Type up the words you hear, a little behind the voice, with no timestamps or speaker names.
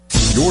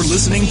You're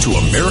listening to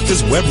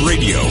America's Web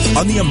Radio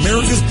on the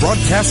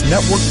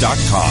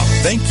AmericasBroadcastNetwork.com.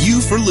 Thank you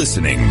for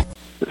listening.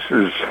 This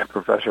is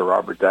Professor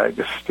Robert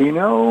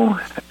D'Agostino,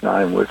 and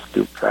I'm with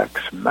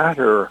Dufax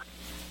Matter.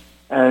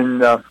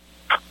 And, of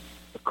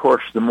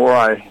course, the more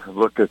I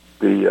look at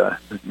the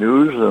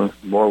news, the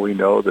more we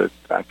know that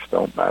facts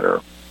don't matter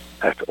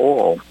at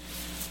all,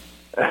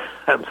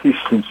 at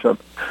least in some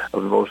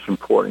of the most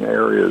important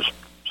areas,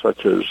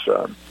 such as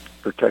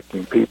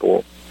protecting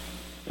people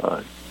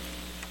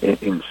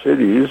in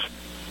cities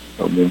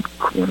when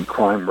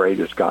crime rate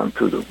has gone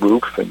through the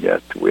roof, and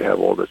yet we have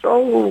all this,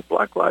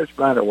 Black Lives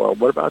Matter. Well,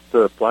 what about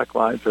the Black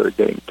lives that are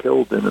getting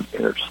killed in the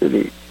inner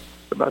city?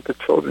 What about the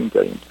children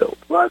getting killed?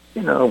 What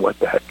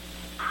the heck?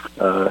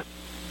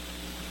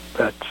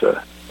 That's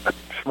a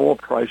small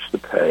price to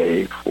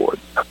pay for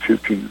a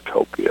future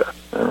utopia,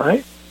 all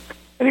right?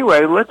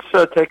 Anyway, let's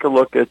take a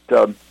look at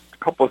a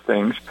couple of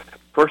things.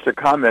 First, a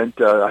comment.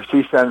 I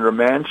see Senator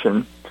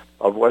Manchin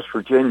of West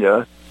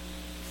Virginia.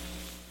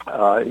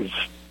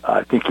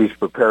 I think he's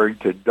preparing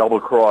to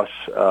double-cross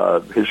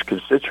his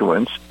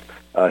constituents.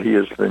 He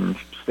has been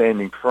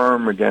standing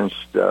firm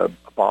against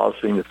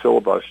abolishing the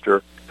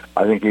filibuster.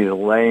 I think he's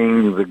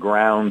laying the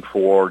ground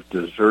for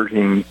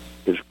deserting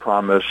his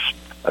promise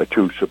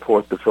to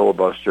support the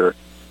filibuster.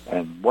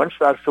 And once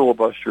that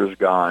filibuster is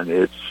gone,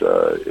 it's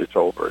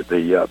over.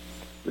 The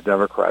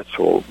Democrats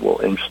will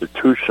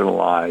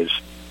institutionalize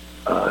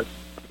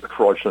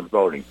fraudulent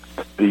voting.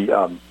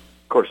 Of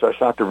course, that's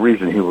not the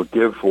reason he will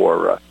give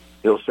for.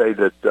 He'll say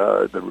that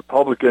the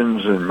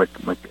Republicans and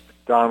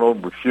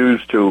McDonald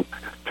refused to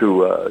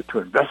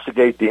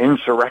investigate the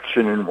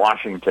insurrection in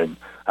Washington.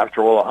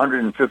 After all,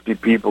 150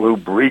 people who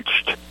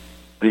breached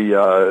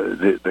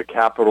the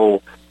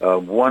Capitol,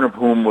 one of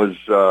whom was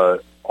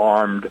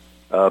armed,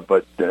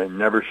 but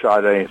never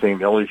shot anything.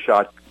 The only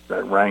shot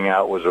that rang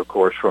out was, of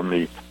course, from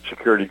the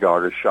security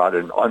guard who shot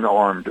an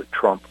unarmed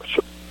Trump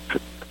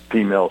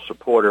female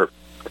supporter.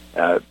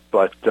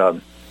 But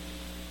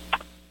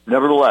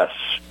nevertheless,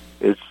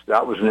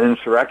 that was an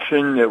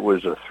insurrection. It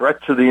was a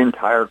threat to the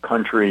entire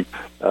country.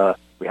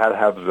 We had to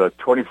have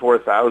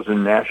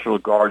 24,000 National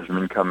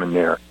Guardsmen come in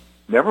there.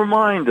 Never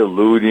mind the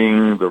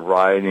looting, the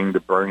rioting, the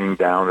burning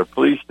down of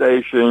police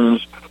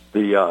stations,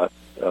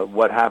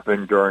 what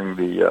happened during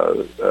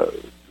the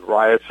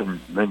riots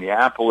in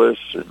Minneapolis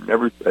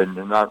and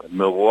not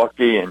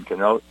Milwaukee and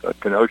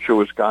Kenosha,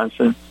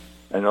 Wisconsin,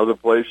 and other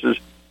places.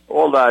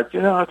 All that,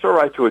 it's all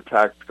right to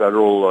attack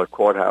federal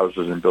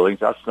courthouses and buildings.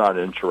 That's not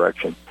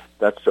insurrection.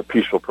 That's a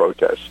peaceful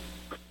protest.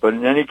 But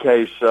in any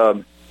case,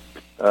 so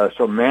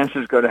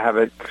Manchin's going to have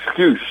an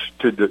excuse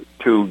to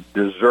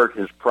desert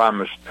his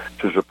promise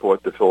to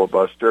support the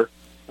filibuster,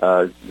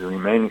 to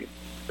remain,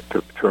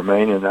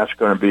 and that's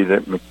going to be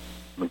that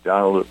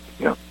McDonald,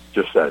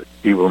 just said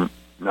he will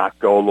not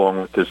go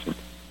along with this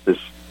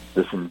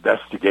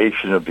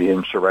investigation of the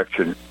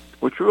insurrection,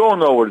 which we all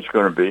know what it's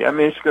going to be. I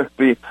mean, it's going to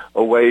be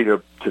a way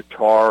to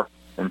tar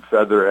and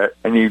feather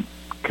any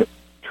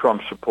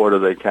Trump supporter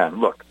they can.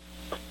 Look,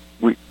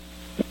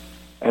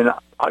 and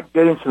I'll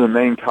get into the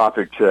main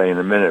topic today in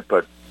a minute,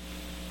 but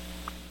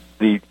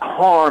the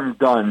harm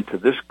done to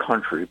this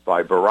country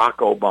by Barack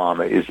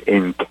Obama is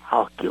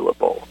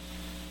incalculable.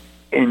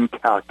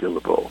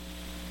 Incalculable.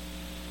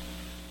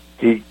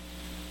 He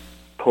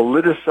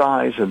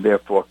politicized and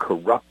therefore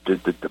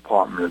corrupted the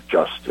Department of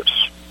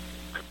Justice.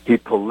 He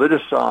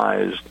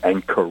politicized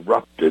and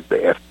corrupted the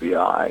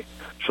FBI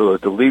so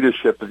that the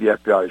leadership of the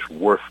FBI is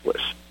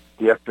worthless.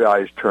 The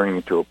FBI is turning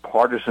into a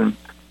partisan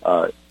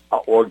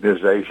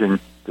organization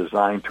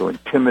designed to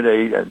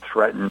intimidate and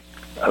threaten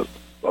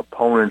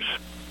opponents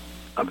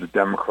of the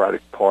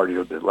Democratic Party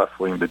or the left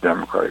wing of the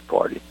Democratic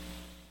Party.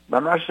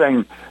 I'm not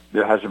saying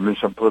there hasn't been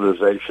some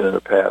politicization in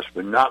the past,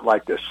 but not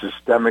like the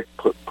systemic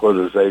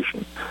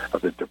politicization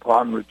of the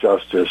Department of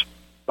Justice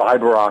by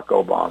Barack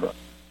Obama,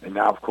 and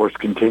now, of course,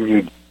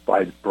 continued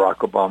by Barack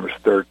Obama's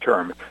third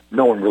term.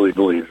 No one really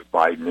believes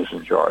Biden is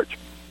in charge.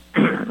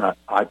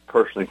 I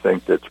personally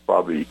think that's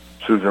probably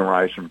Susan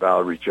Rice and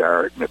Valerie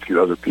Jarrett and a few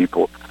other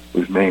people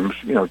whose names,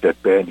 get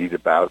bandied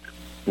about,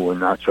 who are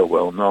not so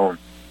well known,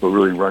 who are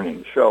really running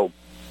the show.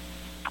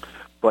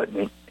 But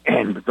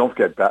don't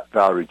forget,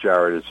 Valerie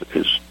Jarrett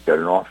is got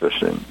an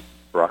office in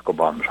Barack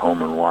Obama's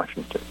home in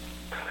Washington.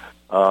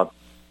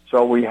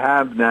 So we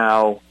have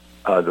now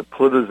the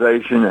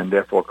politicization and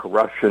therefore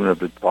corruption of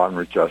the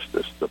Department of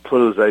Justice, the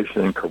politicization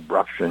and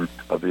corruption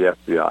of the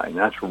FBI, and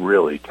that's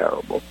really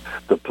terrible.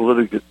 The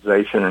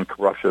politicization and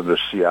corruption of the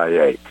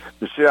CIA.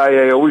 The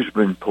CIA always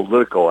been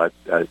political at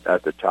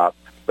the top,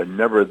 but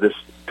never to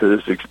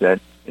this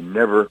extent, and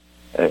never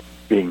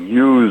being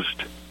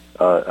used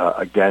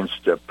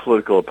against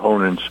political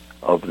opponents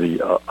of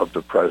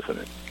the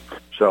president.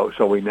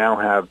 So we now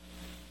have,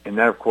 and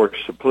then of course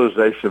the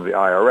politicization of the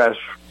IRS,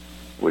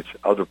 which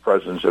other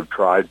presidents have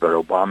tried, but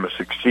Obama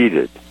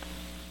succeeded.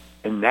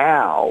 And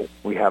now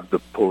we have the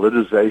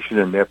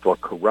politicization and therefore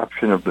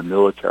corruption of the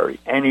military.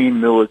 Any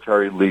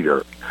military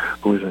leader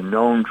who is a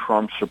known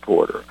Trump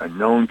supporter, a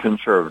known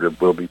conservative,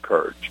 will be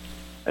purged.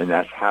 And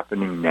that's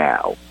happening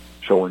now.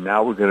 So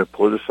now we're going to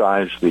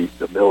politicize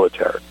the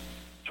military.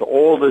 So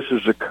all this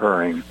is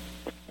occurring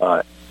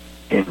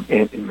in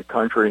the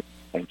country,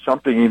 and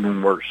something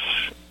even worse.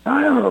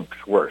 I don't know if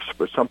it's worse,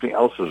 but something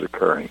else is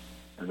occurring.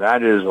 And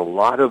that is a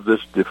lot of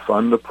this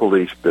defund the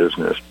police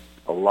business,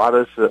 a lot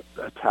of this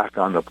attack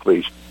on the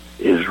police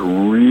is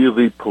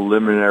really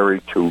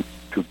preliminary to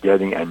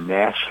getting a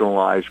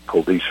nationalized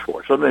police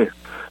force. Something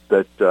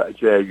that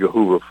J. Edgar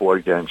Hoover fought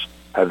against,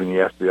 having the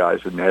FBI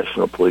as a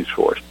national police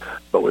force.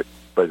 But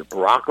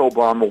Barack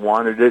Obama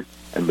wanted it,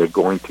 and they're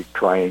going to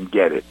try and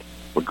get it.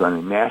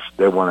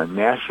 They want to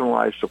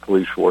nationalize the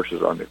police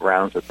forces on the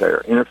grounds that they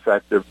are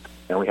ineffective,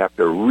 and we have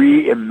to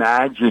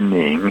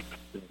reimagining,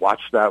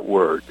 watch that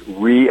word,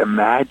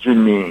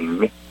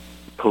 reimagining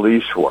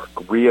police work,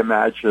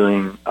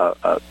 reimagining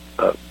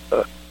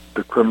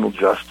the criminal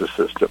justice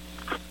system.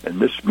 And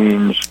this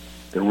means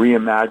the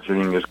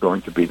reimagining is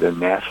going to be the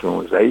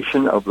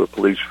nationalization of the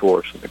police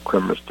force and the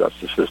criminal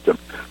justice system.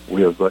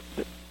 We have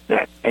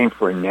aimed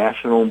for a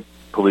national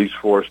police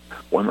force,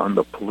 one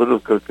under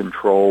political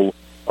control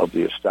of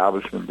the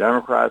establishment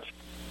Democrats,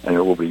 and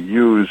it will be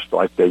used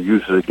like they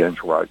used it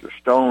against Roger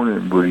Stone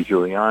and Rudy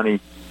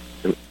Giuliani.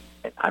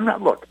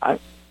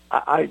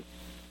 I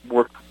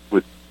worked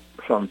with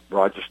some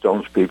Roger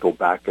Stone's people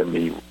back in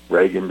the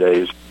Reagan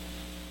days,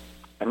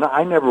 and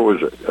I never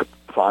was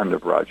fond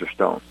of Roger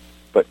Stone.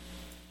 But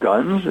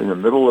guns in the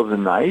middle of the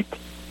night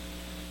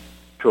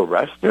to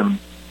arrest him,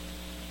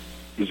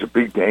 he's a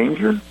big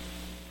danger.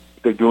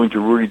 They're doing to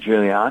Rudy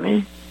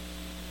Giuliani.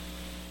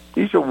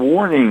 These are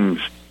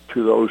warnings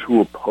to those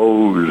who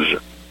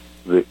oppose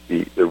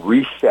the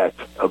reset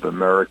of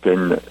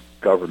American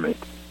government.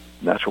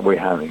 And that's what we're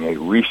having, a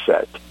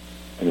reset.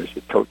 And it's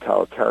a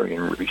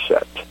totalitarian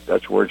reset.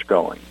 That's where it's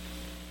going,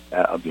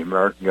 of the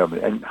American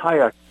government. And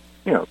Hayek,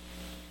 he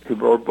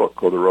wrote a book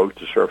called The Road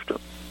to Serfdom,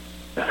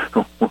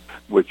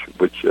 which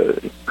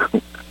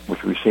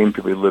we seem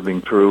to be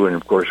living through. And,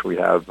 of course, we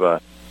have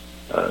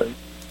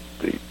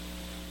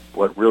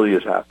what really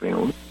is happening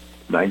in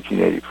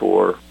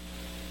 1984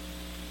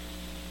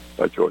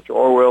 by George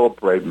Orwell,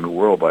 Brave New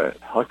World by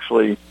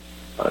Huxley.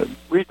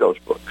 Read those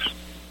books.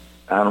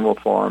 Animal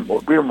Farm,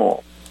 read them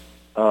all.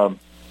 And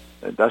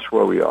that's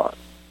where we are.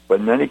 But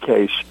in any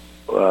case,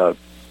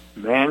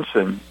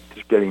 Manson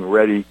is getting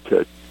ready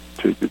to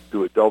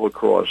do a double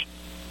cross,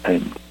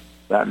 and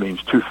that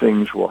means two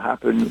things will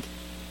happen.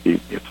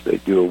 If they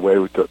do away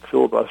with the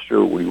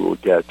filibuster, we will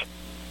get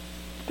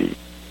the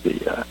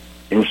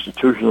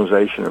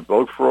institutionalization of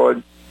vote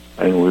fraud,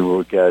 and we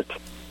will get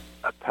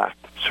a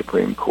packed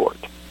Supreme Court.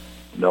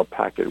 And they'll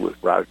pack it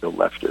with radical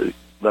leftists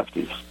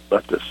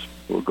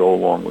who will go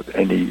along with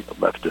any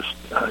leftist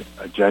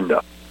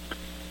agenda.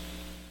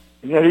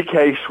 In any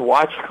case,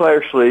 watch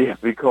closely,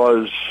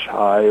 because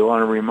I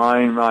want to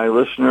remind my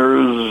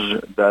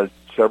listeners that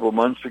several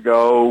months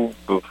ago,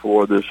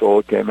 before this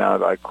all came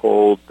out, I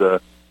called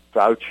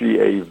Fauci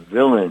a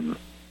villain.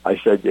 I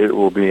said it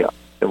will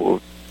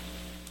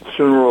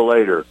sooner or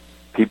later,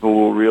 people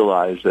will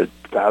realize that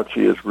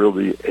Fauci is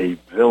really a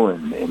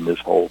villain in this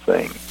whole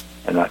thing.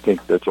 And I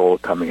think that's all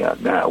coming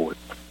out now with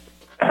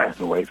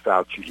the way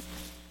Fauci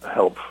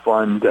helped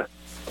fund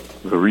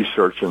the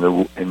research in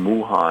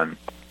Wuhan.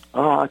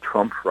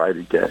 Trump's right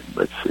again.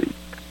 Let's see.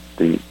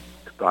 The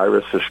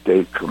virus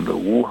escaped from the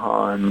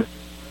Wuhan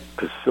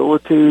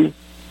facility.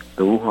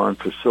 The Wuhan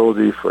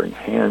facility for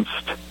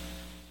enhanced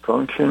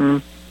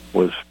function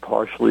was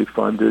partially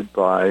funded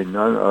by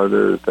none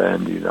other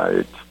than the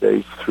United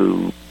States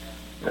through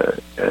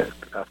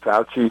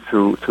Fauci,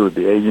 through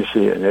the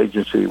agency, an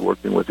agency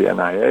working with the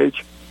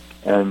NIH.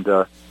 And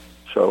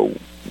so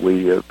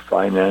we have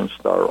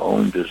financed our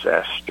own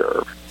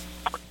disaster.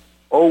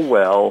 Oh,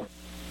 well.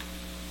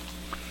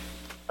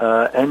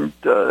 And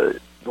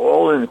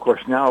all in, of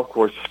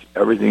course,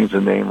 everything's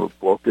in the name of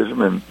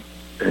wokeism. And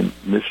in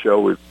this show,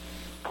 we've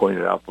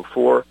pointed out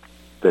before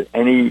that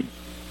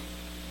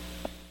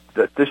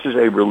this is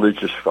a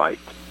religious fight.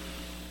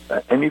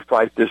 Any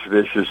fight this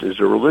vicious is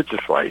a religious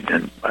fight.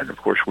 And of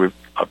course, we've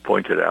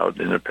pointed out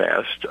in the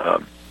past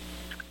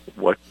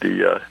what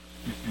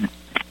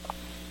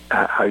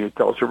how you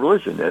tell it's a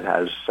religion. It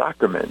has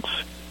sacraments,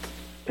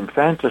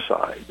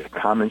 infanticide,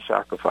 common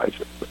sacrifice,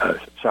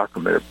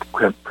 sacrament of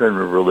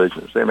primitive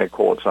religions. They may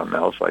call it something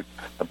else like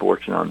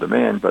abortion on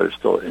demand, but it's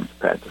still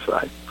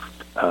infanticide.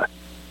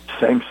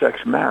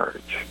 Same-sex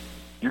marriage.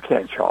 You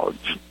can't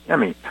charge. I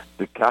mean,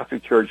 the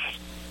Catholic Church,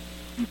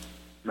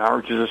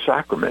 marriage is a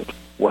sacrament.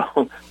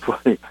 Well,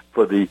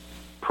 for the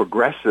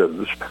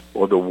progressives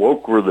or the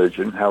woke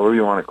religion, however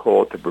you want to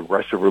call it, the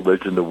progressive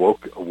religion, the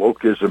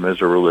wokeism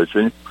is a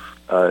religion.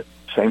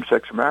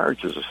 Same-sex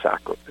marriage is a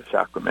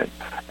sacrament.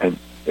 And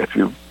if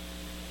you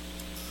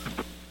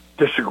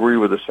disagree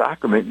with the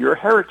sacrament, you're a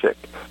heretic.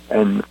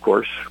 And, of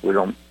course, we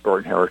don't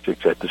burn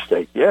heretics at the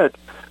stake yet,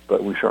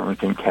 but we certainly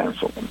can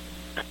cancel them.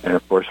 And,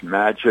 of course,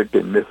 magic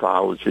and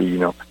mythology,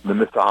 the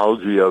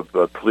mythology of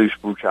police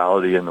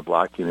brutality in the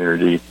black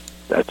community,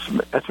 that's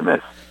a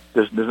myth.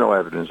 There's no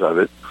evidence of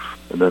it.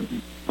 And then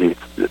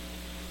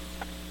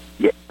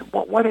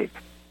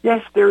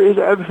Yes, there is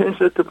evidence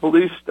that the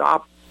police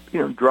stopped,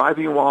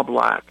 driving while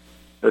black,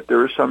 that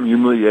there is some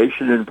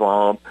humiliation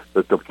involved,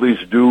 that the police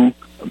do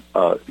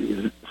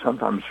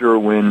sometimes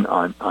zero in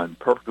on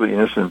perfectly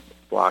innocent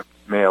black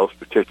males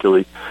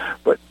particularly.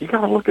 But you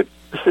got to look at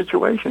the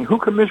situation. Who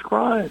commits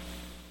crime?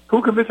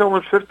 Who commits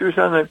almost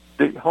 50% of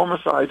the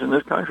homicides in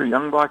this country?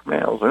 Young black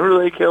males. And who do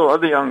they kill?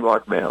 Other young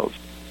black males.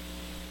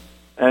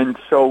 And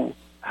so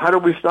how do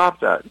we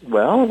stop that?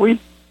 Well, we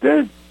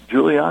did.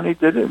 Giuliani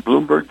did it.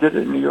 Bloomberg did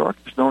it in New York.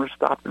 It's known as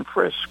stop and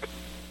frisk.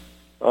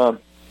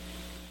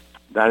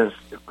 That is,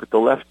 the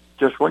left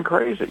just went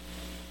crazy.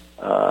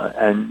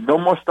 And no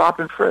more stop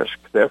and frisk.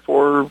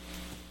 Therefore,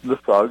 the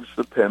thugs,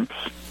 the pimps,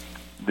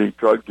 the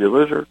drug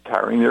dealers are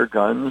carrying their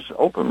guns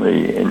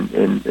openly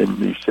in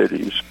these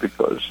cities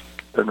because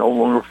they no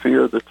longer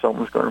fear that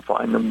someone's going to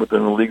find them with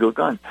an illegal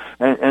gun.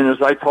 And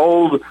as I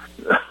told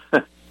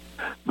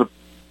the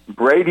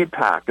Brady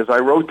PAC, as I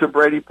wrote to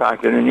Brady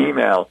PAC in an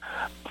email,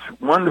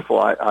 it's wonderful.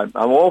 I'm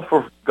all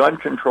for gun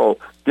control.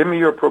 Give me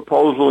your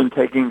proposal in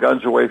taking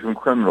guns away from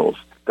criminals.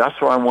 That's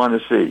what I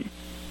want to see.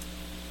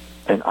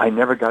 And I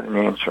never got an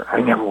answer.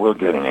 I never will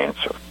get an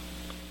answer.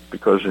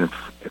 Because,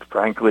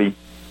 frankly,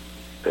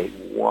 they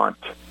want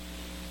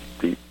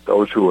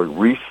those who are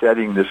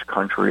resetting this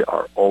country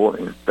are all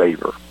in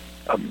favor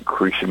of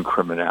increasing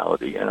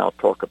criminality. And I'll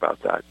talk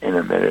about that in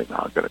a minute. And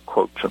I'm going to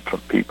quote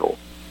some people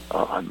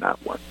on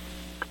that one.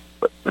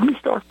 But let me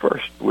start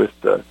first with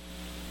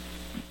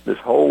this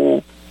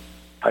whole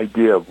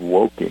idea of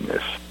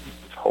wokeness,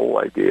 this whole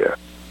idea.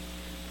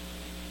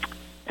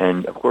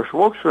 And, of course,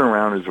 woke's been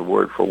around as a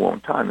word for a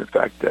long time. In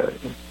fact,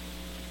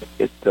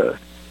 it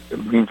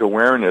means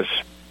awareness,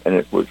 and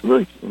it was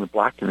really, in the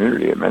black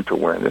community, it meant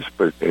awareness,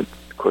 but,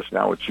 of course,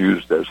 now it's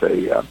used as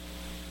by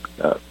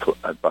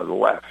the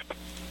left.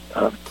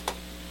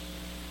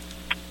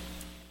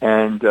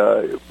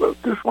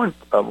 There's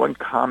one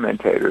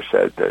commentator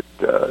said that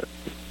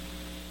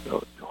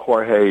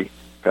Jorge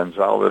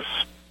Gonzalez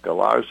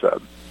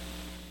Galarza,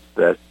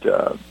 that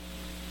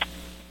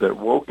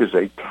woke is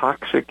a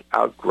toxic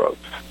outgrowth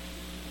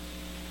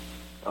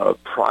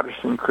of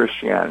Protestant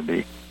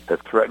Christianity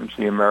that threatens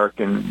the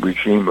American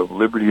regime of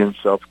liberty and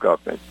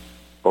self-government.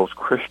 Both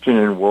Christian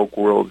and woke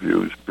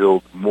worldviews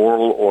build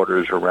moral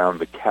orders around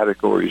the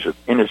categories of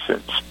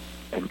innocence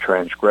and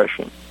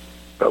transgression,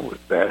 but with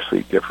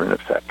vastly different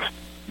effects.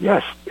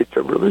 Yes, it's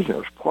a religion.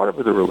 It's part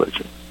of the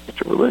religion.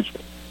 It's a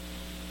religion.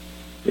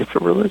 It's a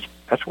religion.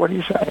 That's what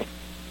he's saying.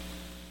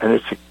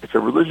 And it's a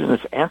religion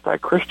that's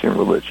anti-Christian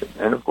religion.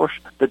 And, of course,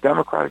 the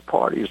Democratic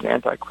Party is an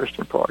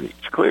anti-Christian party.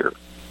 It's clear.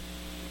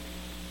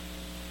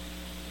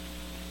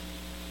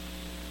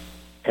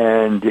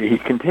 And he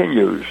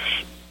continues,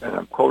 and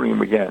I'm quoting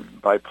him again,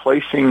 by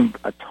placing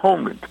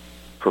atonement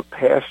for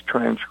past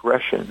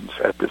transgressions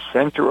at the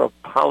center of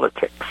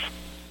politics,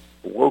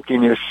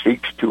 wokeness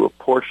seeks to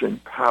apportion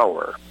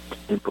power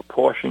in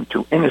proportion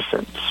to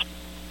innocence.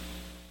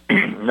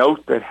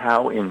 Note that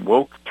how in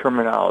woke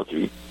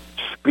terminology,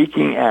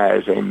 speaking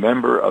as a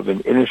member of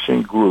an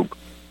innocent group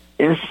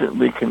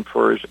instantly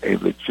confers a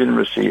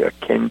legitimacy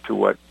akin to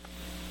what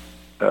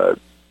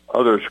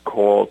others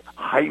call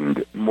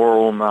heightened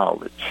moral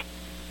knowledge.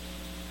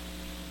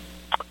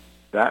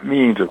 That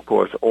means, of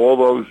course, all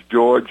those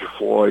George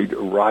Floyd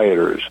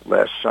rioters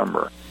last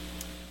summer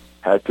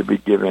had to be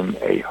given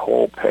a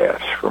hall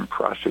pass from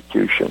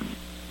prosecution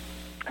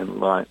and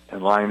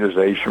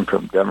lionization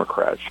from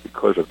Democrats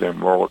because of their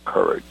moral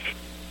courage.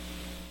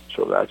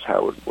 So that's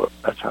how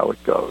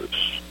it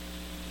goes.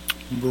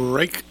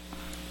 Break.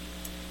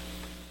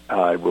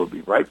 I will be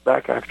right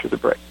back after the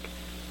break.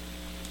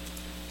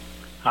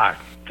 Hi,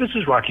 this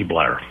is Rocky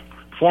Blair,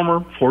 former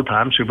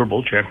 4-time Super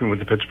Bowl champion with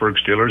the Pittsburgh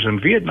Steelers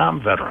and Vietnam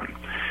veteran.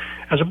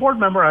 As a board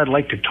member, I'd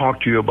like to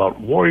talk to you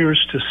about Warriors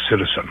to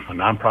Citizen, a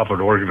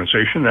nonprofit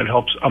organization that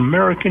helps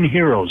American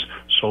heroes,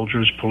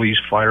 soldiers, police,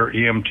 fire,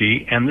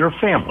 EMT, and their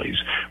families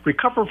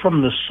recover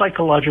from the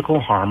psychological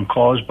harm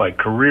caused by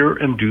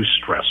career-induced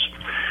stress.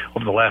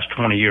 Over the last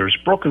 20 years,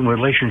 broken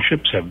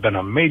relationships have been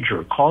a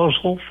major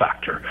causal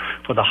factor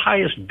for the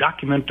highest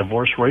documented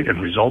divorce rate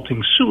and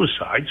resulting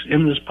suicides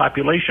in this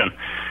population.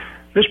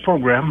 This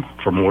program,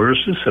 From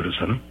Warriors to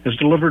Citizen, is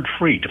delivered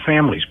free to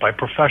families by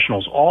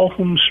professionals, all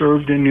whom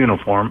served in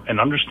uniform and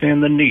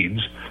understand the needs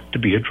to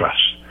be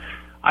addressed.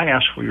 I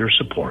ask for your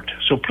support,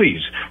 so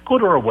please go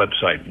to our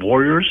website,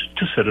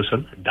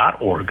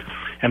 warriorstocitizen.org,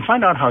 and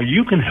find out how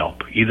you can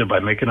help, either by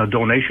making a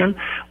donation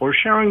or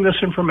sharing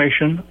this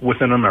information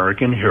with an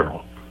American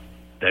hero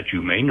that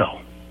you may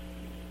know.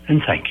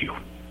 And thank you.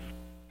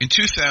 In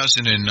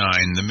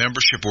 2009, the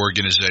membership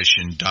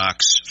organization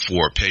Docs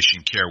for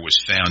Patient Care was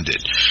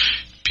founded.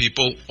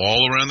 people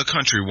all around the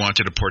country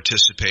wanted to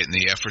participate in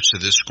the efforts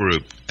of this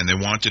group, and they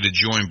wanted to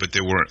join, but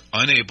they were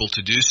unable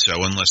to do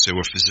so unless they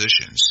were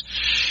physicians.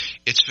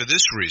 It's for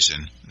this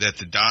reason that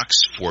the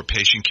Docs for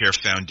Patient Care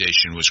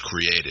Foundation was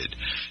created.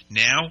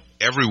 Now,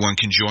 everyone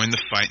can join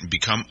the fight and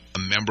become a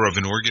member of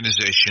an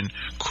organization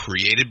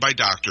created by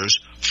doctors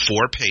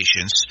for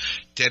patients,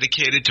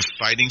 dedicated to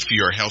fighting for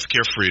your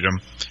healthcare freedom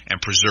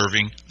and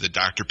preserving the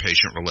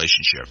doctor-patient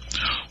relationship.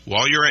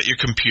 While you're at your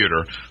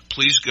computer,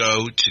 please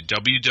go to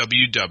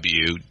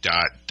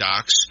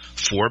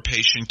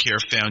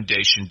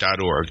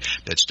www.docs4patientcarefoundation.org.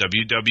 That's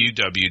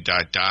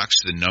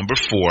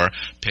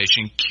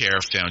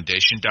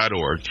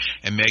www.docs4patientcarefoundation.org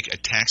and make a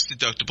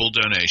tax-deductible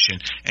donation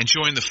and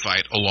join the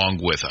fight along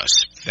with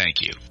us.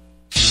 Thank you.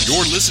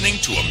 You're listening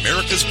to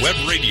America's Web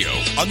Radio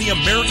on the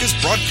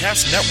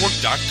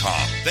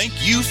AmericasBroadcastNetwork.com.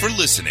 Thank you for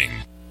listening.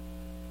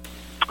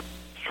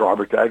 It's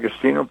Robert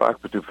D'Agostino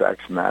back with Do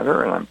Facts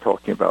Matter, and I'm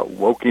talking about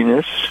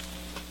wokeness,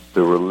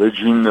 the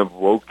religion of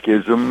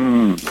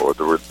wokeism, or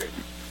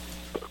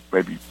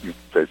maybe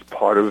it's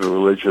part of the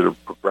religion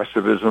of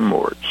progressivism,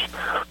 or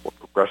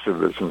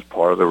progressivism is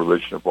part of the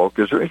religion of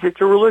wokeism. It's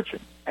a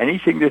religion.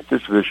 Anything that's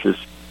this vicious,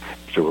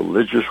 it's a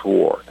religious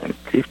war, and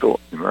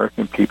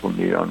American people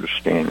need to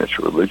understand it's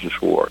a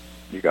religious war.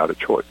 You got a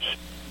choice.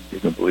 You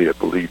can be a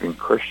believing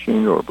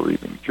Christian or a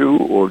believing Jew,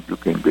 or you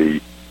can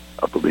be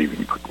a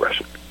believing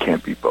progressive. It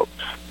can't be both.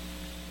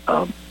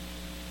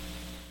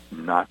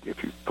 Not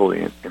if you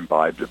fully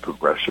imbibe the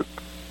progressive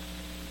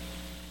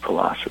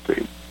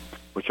philosophy,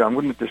 which I'm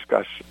going to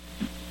discuss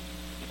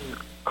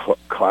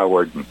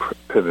cloward and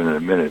pivot in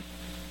a minute,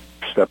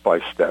 step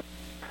by step.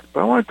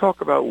 But I want to talk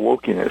about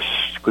wokeness,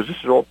 because this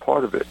is all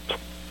part of it.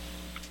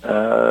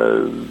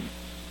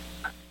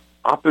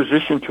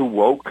 Opposition to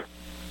woke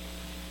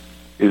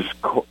is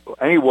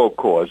any woke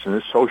cause, and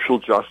it's social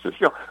justice.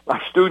 You know, a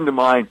student of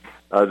mine,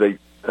 before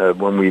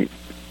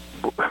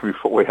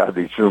we had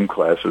these Zoom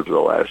classes the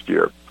last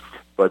year,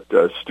 but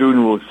a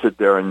student will sit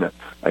there and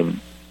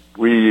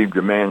we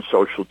demand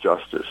social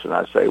justice, and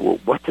I say, well,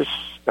 what does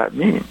that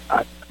mean?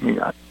 What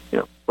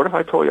if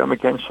I told you I'm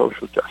against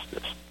social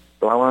justice?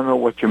 So I want to know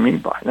what you mean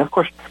by it. And of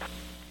course,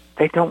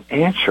 they don't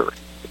answer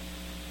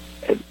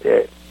it.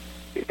 They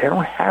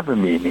don't have a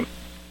meaning.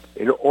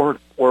 It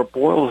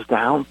boils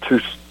down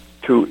to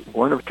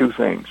one of two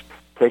things: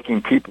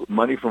 taking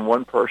money from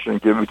one person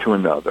and giving it to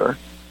another,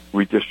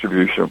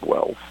 redistribution of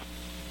wealth,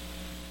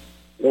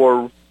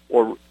 or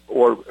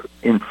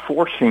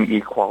enforcing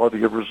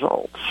equality of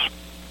results.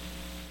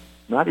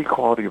 Not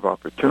equality of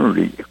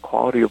opportunity,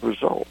 equality of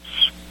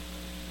results,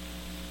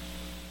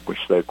 which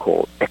they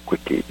call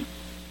equity.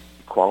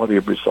 Quality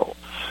of results.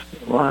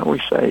 Why don't we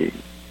say,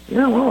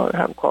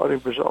 have quality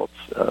of results?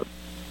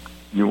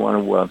 You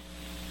want to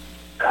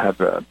have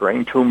a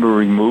brain tumor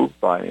removed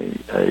by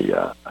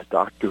a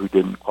doctor who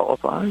didn't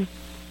qualify? I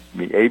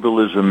mean,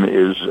 ableism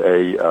is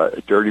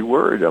a dirty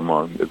word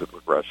among the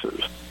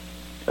progressives.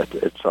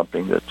 It's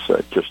something that's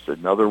just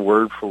another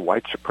word for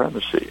white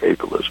supremacy,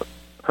 ableism.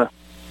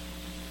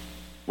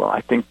 Well,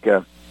 I think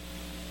they're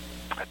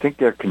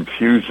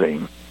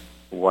confusing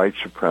white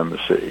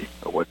supremacy,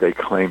 or what they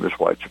claim is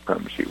white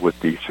supremacy, with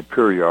the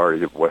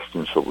superiority of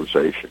Western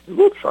civilization.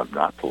 Oops, I'm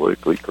not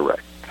politically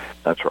correct.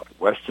 That's right.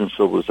 Western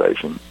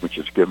civilization, which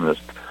has given us...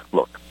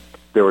 Look,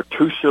 there were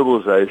two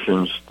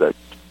civilizations that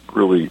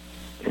really,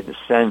 in a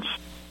sense,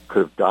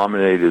 could have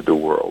dominated the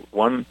world.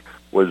 One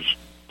was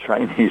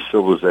Chinese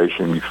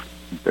civilization,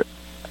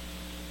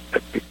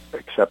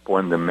 except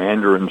when the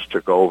Mandarins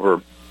took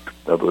over.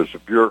 In other words, the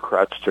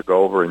bureaucrats took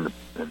over in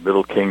the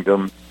Middle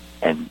Kingdom,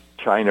 and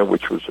China,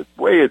 which was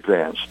way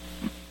advanced,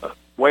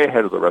 way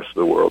ahead of the rest of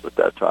the world at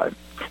that time,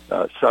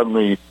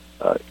 suddenly,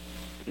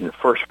 in the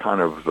first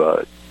kind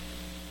of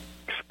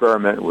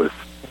experiment with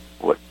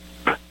what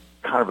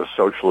kind of a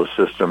socialist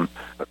system,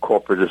 a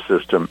corporatist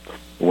system,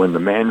 when the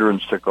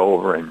Mandarins took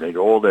over and made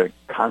all their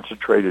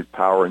concentrated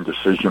power and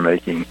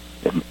decision-making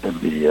in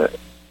the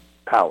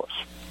palace.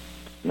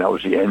 And that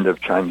was the end of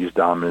Chinese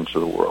dominance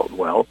of the world.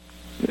 Well,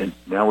 and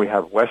now we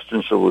have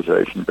Western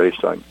civilization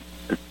based on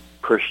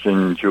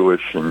Christian,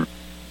 Jewish, and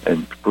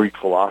Greek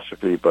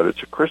philosophy, but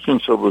it's a Christian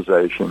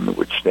civilization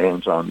which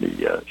stands on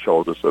the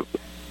shoulders of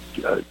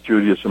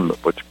Judaism,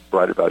 what's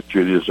right about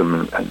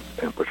Judaism and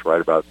what's right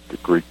about the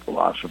Greek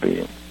philosophy,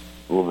 and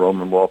a little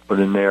Roman law put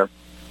in there.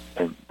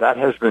 And that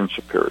has been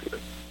superior.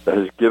 That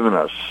has given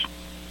us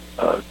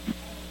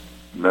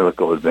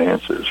medical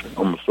advances,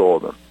 almost all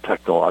of them,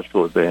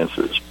 technological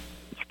advances.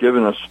 It's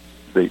given us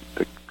the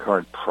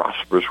current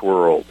prosperous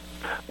world,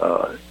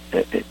 or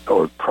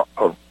a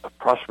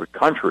prosperous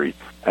country,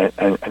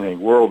 and a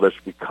world that's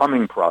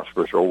becoming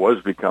prosperous, or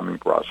was becoming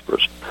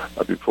prosperous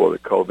before the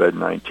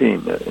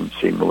COVID-19, and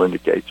see Melinda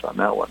Gates on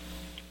that one.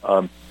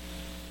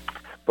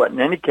 But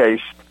in any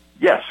case,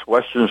 yes,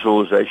 Western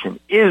civilization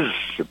is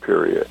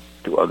superior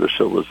to other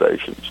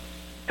civilizations.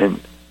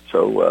 And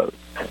so,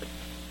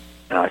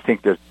 and I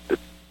think that it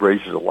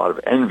raises a lot of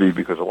envy,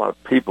 because a lot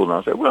of people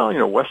now say, well,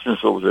 Western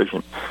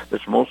civilization,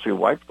 it's mostly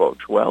white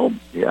folks. Well,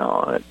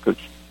 yeah,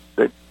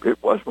 it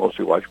was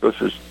mostly white,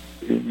 because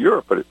in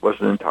Europe, but it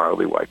wasn't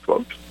entirely white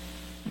folks.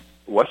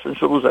 Western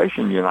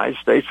civilization, the United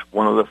States,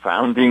 one of the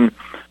founding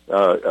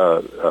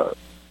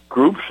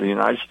groups in the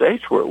United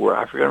States were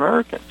African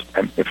Americans,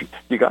 and if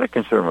you got to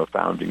consider them a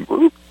founding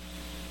group.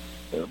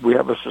 We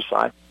have a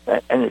society,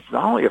 and it's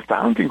not only a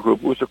founding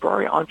group; it was a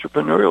very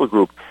entrepreneurial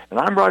group. And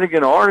I'm writing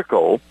an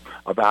article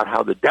about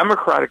how the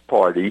Democratic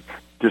Party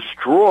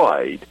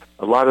destroyed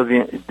a lot of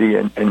the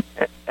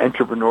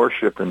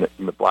entrepreneurship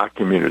in the black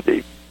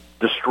community,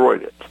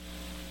 destroyed it,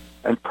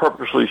 and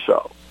purposely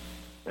so.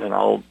 And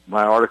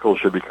my article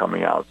should be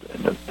coming out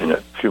in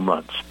a few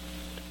months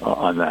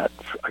on that.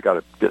 I got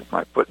to get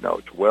my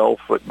footnotes well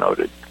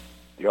footnoted.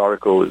 The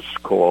article is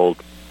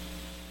called,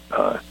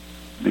 at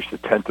least the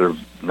tentative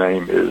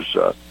name is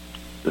The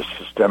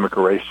Systemic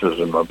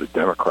Racism of the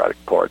Democratic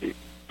Party.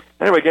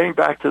 Anyway, getting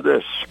back to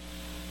this.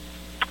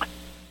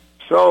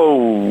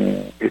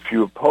 So, if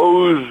you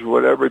oppose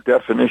whatever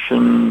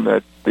definition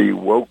that the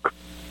woke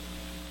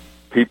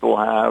people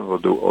have, or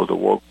the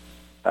woke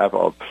have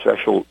of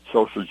social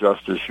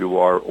justice, you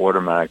are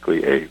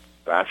automatically a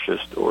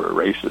fascist or a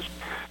racist.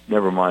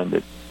 Never mind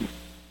that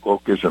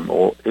wokeism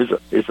is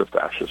a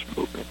fascist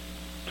movement.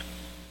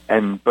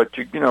 But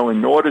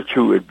in order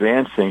to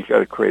advance things, you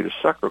got to create a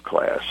sucker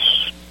class.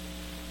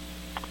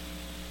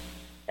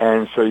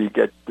 And so you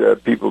get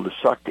people to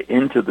suck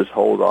into this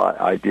whole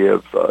idea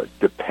of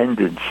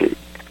dependency.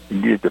 You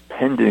need a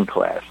dependent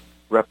class,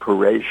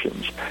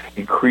 reparations,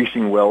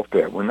 increasing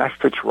welfare. When that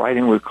fits right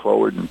in with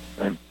Cloward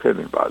and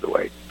Piven, by the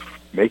way,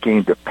 making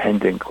a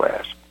dependent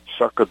class,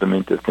 sucker them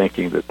into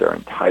thinking that they're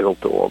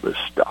entitled to all this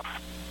stuff,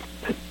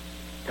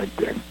 and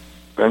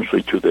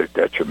eventually to their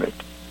detriment.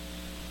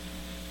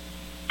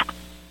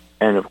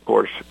 And of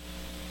course,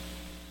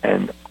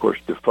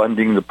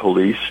 defunding the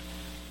police.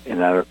 And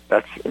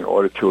that's in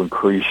order to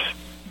increase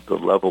the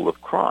level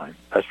of crime.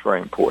 That's very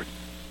important.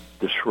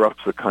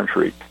 Disrupts the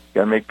country. You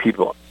got to make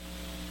people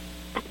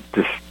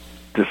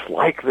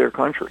dislike their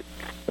country.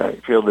 I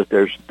feel that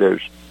they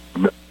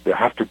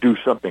have to do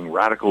something,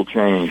 radical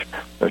change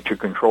to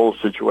control the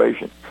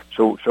situation.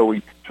 So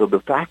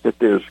the fact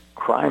that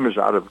crime is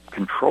out of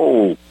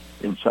control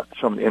in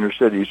some inner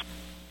cities,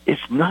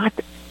 does not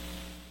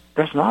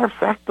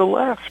affect the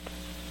left.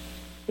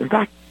 In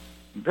fact,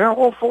 they're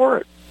all for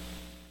it.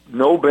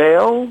 No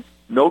bail,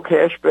 no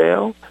cash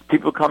bail.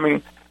 People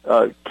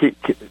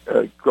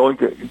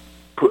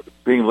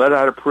being let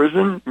out of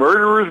prison.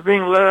 Murderers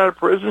being let out of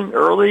prison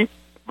early.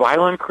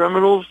 Violent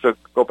criminals to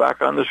go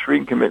back on the street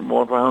and commit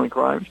more violent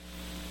crimes.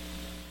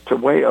 It's a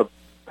way of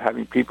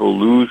having people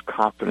lose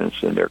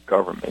confidence in their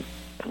government,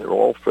 and they're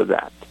all for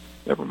that.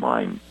 Never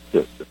mind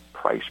the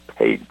price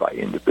paid by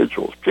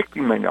individuals,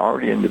 particularly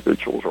minority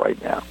individuals right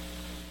now,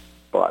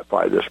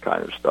 by this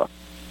kind of stuff.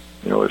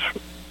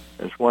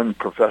 As one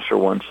professor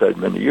once said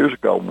many years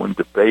ago when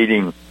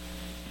debating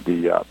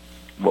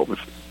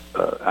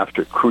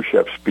after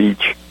Khrushchev's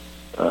speech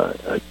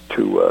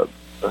to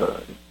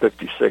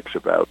 56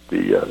 about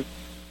the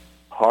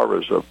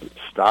horrors of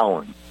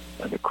Stalin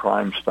and the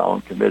crimes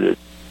Stalin committed,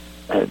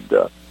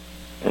 and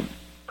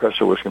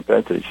Professor was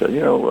convinced. He said,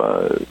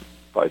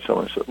 by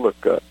someone said, look,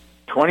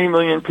 20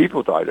 million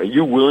people died. Are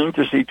you willing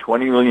to see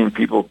 20 million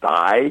people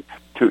die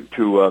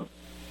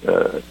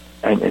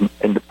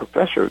and the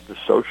professor, the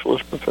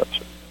socialist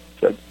professor,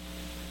 said,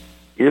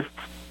 if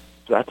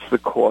that's the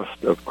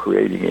cost of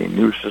creating a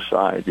new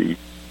society,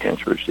 the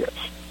answer is yes.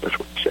 That's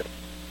what he said.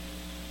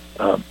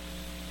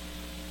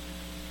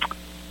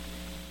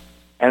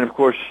 And, of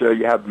course,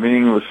 you have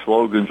meaningless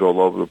slogans all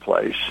over the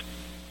place.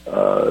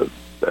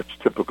 That's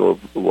typical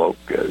of the woke.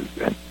 And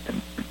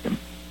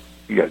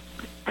you got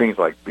things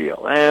like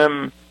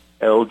BLM,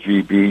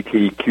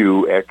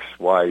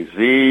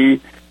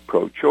 LGBTQXYZ,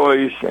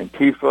 pro-choice,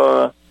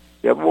 Antifa.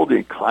 You have all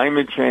the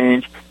climate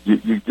change.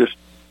 You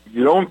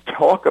don't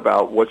talk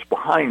about what's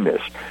behind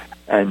this.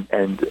 And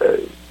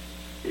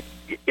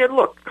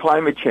look,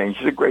 climate change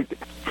is a great thing.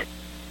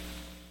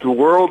 The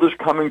world is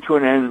coming to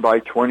an end by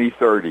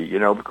 2030,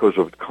 because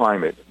of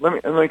climate.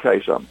 Let me tell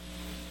you something.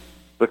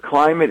 The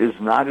climate is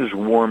not as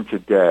warm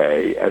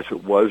today as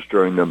it was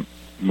during the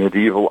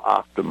medieval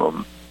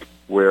optimum,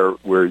 where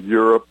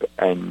Europe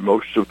and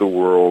most of the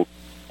world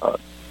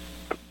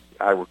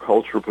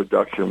agricultural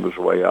production was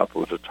way up. It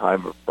was a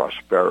time of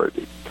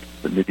prosperity,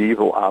 the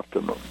medieval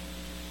optimum,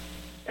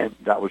 and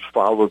that was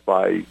followed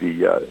by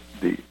the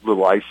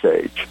Little Ice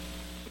Age.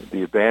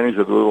 The advantage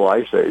of the Little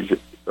Ice Age, the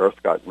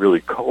Earth got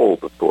really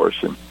cold, of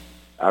course, and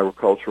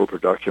agricultural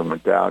production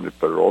went down,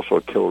 but it also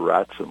killed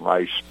rats and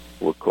lice,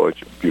 will cause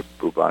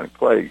bubonic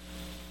plague.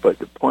 But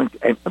the point,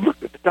 and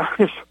look at the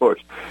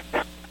dinosaurs.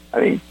 I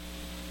mean,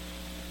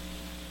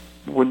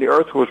 when the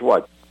Earth was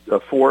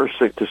 4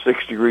 to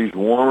 6 degrees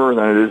warmer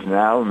than it is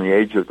now in the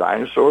age of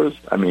dinosaurs.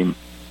 I mean,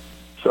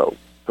 so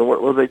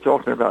what are they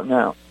talking about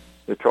now?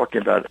 They're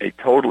talking about a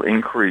total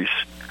increase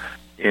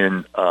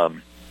in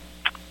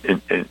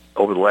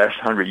over the last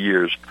 100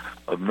 years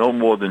of no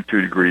more than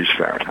 2 degrees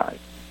Fahrenheit.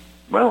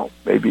 Well,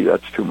 maybe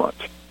that's too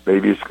much.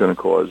 Maybe it's going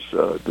to cause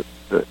the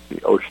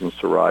oceans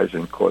to rise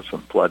and cause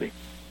some flooding.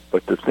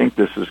 But to think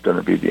this is going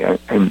to be the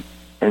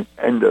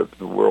end of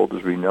the world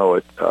as we know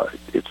it,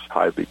 it's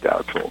highly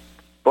doubtful.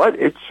 But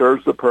it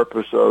serves the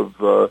purpose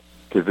of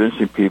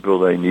convincing people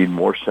they need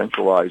more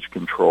centralized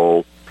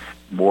control,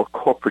 more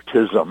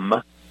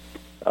corporatism,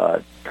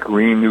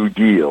 Green New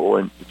Deal,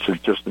 and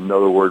it's just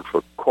another word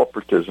for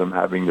corporatism,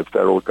 having the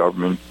federal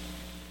government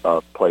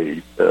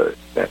play,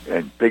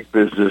 and big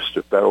business,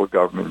 the federal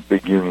government,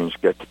 big unions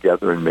get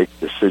together and make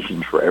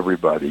decisions for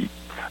everybody.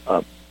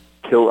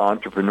 Kill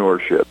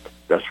entrepreneurship.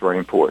 That's very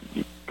important.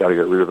 You've got to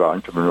get rid of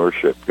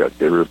entrepreneurship. You've got to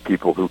get rid of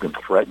people who can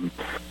threaten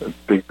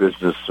big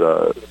business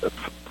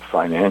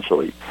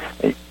financially.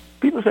 And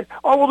people say,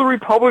 oh, well, the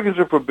Republicans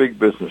are for big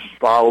business.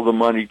 Follow the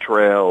money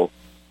trail.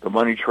 The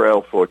money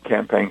trail for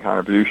campaign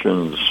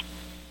contributions.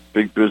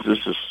 Big business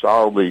is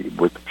solidly,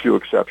 with a few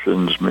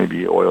exceptions,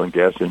 maybe oil and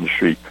gas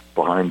industry,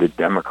 behind the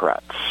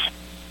Democrats.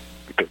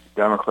 Because the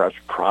Democrats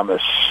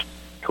promise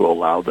to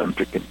allow them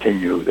to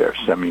continue their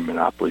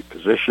semi-monopoly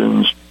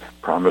positions,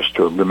 promise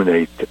to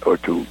eliminate or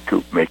to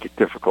make it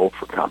difficult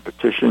for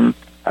competition.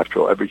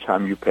 After all, every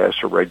time you pass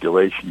a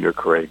regulation, you're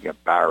creating a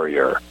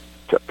barrier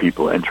to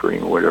people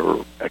entering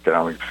whatever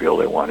economic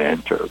field they want to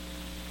enter.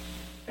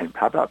 And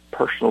how about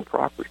personal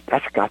property?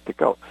 That's got to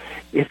go.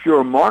 If you're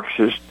a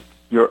Marxist,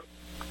 you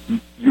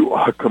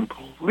are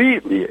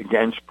completely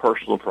against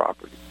personal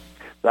property.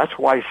 That's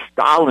why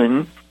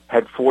Stalin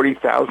had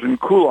 40,000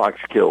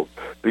 kulaks killed,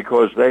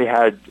 because they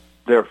had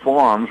their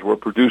farms were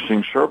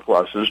producing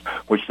surpluses,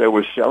 which they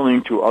were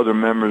selling to other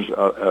members,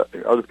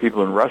 other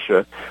people in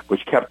Russia,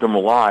 which kept them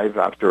alive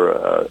after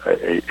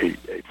a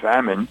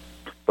famine.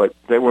 But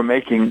they were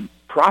making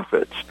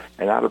profits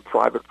and out of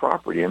private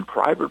property, and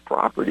private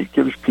property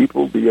gives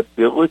people the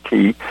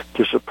ability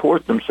to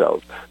support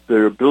themselves,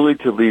 their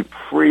ability to live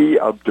free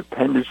of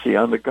dependency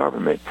on the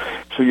government.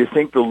 So you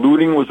think the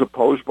looting was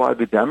opposed by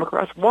the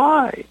Democrats?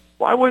 Why?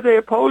 Why would they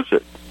oppose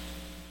it?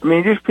 I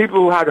mean, these people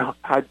who had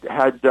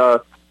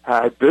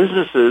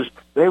businesses,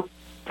 they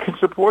can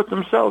support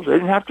themselves. They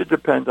didn't have to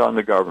depend on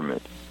the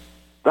government.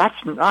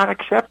 That's not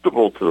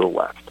acceptable to the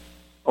left.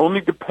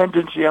 Only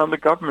dependency on the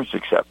government is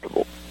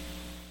acceptable.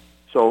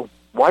 So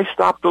why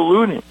stop the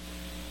looting?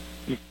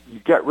 You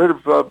get rid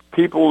of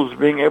people's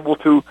being able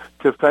to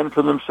fend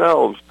for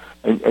themselves,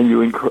 and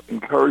you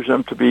encourage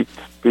them to be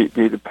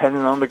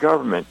dependent on the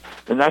government.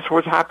 And that's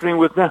what's happening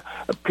with now.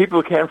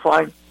 People can't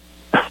find,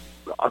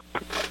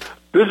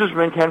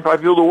 businessmen can't find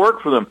people to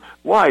work for them.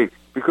 Why?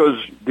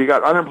 Because they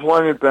got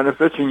unemployment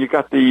benefits, and you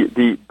got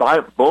the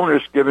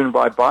bonus given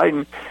by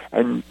Biden,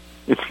 and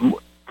it's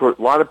for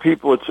a lot of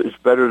people, it's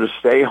better to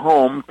stay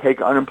home,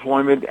 take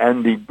unemployment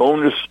and the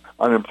bonus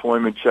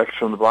unemployment checks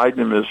from the Biden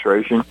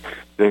administration.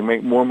 They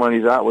make more money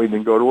that way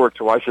than go to work.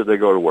 So why should they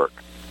go to work?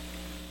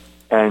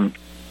 And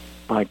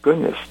my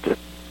goodness,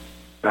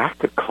 back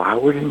to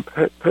Cloward and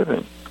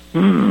Piven.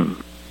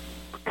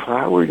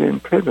 Cloward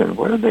and Piven,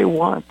 what do they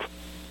want?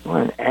 They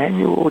want an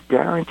annual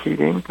guaranteed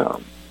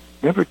income.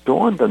 Never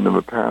dawned on them,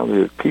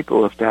 apparently, that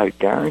people, if they had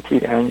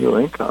guaranteed annual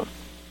income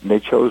and they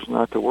chose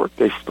not to work,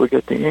 they still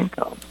get the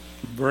income.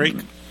 Break.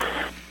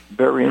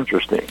 Very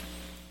interesting.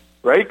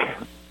 Break.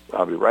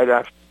 I'll be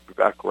back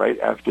right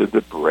after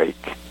the break.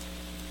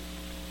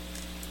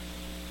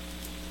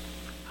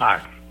 Hi,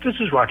 this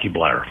is Rocky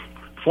Blair,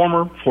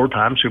 former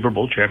four-time Super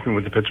Bowl champion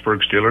with the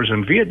Pittsburgh Steelers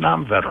and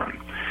Vietnam veteran.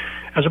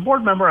 As a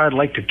board member, I'd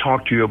like to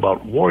talk to you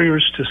about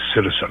Warriors to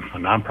Citizen, a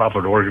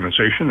nonprofit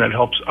organization that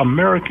helps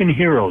American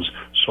heroes,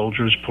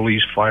 soldiers,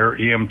 police, fire,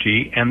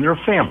 EMT, and their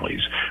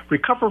families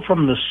recover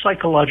from the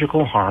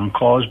psychological harm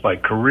caused by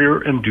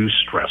career-induced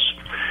stress.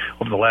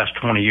 Over the last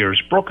 20 years,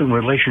 broken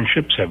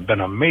relationships have been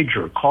a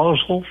major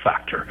causal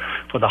factor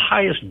for the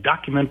highest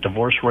documented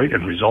divorce rate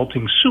and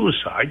resulting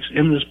suicides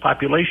in this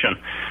population.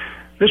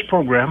 This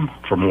program,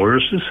 From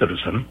Warriors to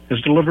Citizen,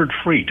 is delivered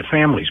free to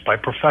families by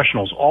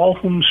professionals, all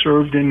whom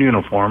served in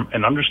uniform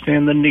and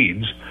understand the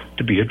needs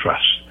to be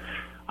addressed.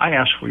 I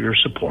ask for your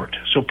support,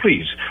 so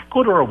please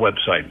go to our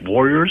website,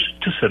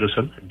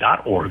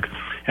 warriorstocitizen.org,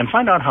 and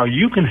find out how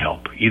you can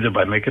help, either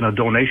by making a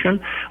donation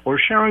or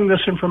sharing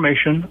this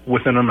information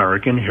with an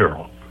American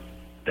hero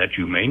that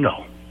you may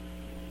know.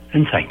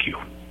 And thank you.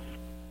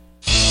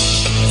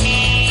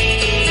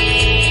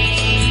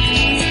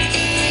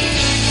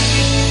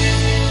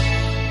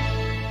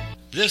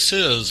 This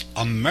is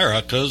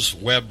America's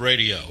Web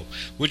Radio.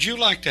 Would you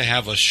like to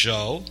have a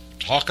show,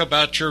 talk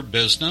about your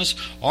business,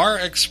 or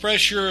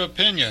express your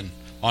opinion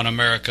on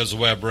America's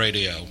Web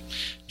Radio?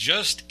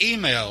 Just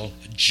email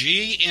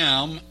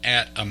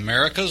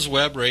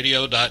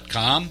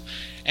gm@americaswebradio.com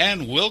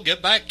and we'll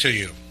get back to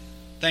you.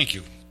 Thank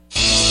you.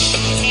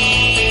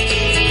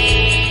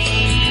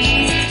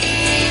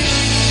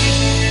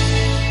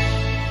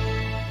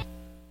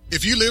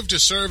 If you live to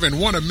serve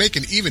and want to make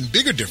an even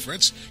bigger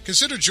difference,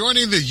 consider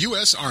joining the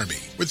U.S. Army.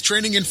 With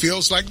training in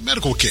fields like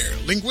medical care,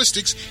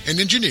 linguistics, and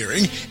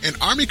engineering, an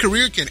Army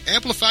career can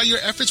amplify your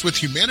efforts with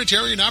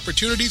humanitarian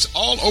opportunities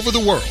all over the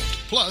world.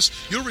 Plus,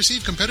 you'll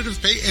receive competitive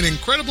pay and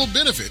incredible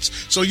benefits,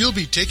 so you'll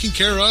be taken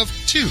care of,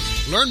 too.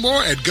 Learn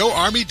more at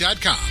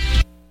GoArmy.com.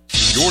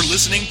 You're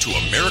listening to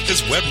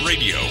America's Web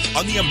Radio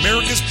on the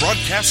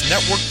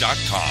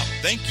AmericasBroadcastNetwork.com.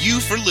 Thank you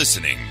for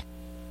listening.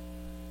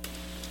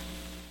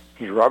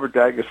 He's Robert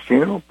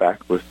D'Agostino,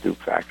 back with Do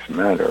Facts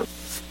Matter.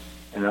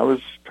 And I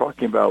was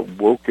talking about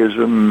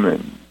wokeism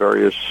and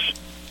various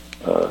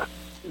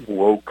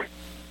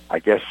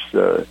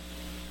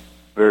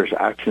various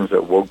actions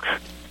that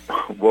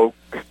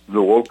the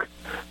woke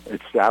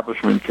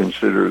establishment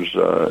considers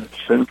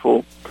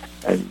sinful,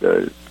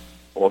 and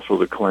also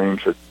the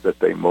claims that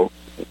they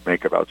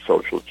make about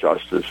social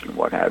justice and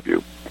what have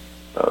you,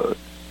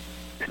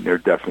 in their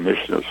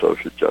definition of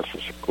social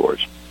justice, of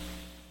course.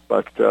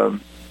 But how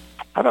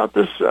about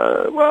this?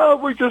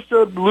 We're just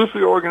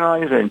loosely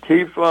organized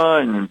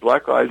Antifa and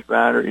Black Lives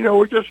Matter.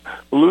 We're just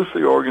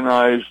loosely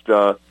organized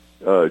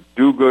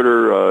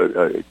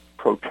do-gooder,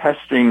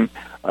 protesting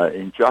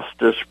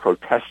injustice,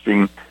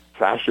 protesting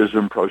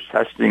fascism,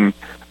 protesting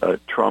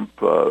Trump,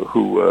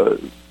 who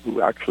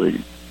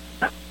actually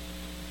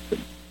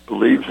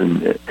believes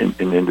in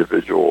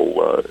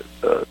individual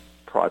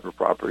private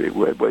property.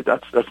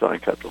 That's not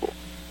acceptable.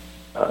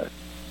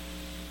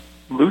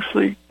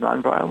 Loosely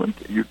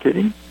nonviolent? Are you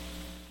kidding?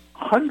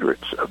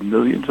 Hundreds of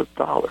millions of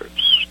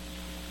dollars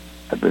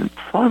have been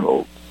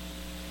funneled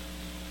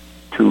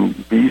to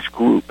these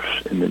groups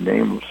in the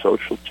name of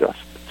social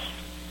justice.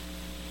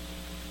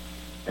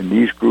 And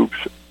these groups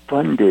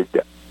funded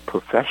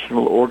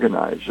professional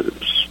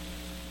organizers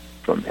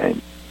from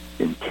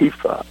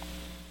Antifa,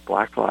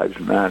 Black Lives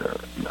Matter,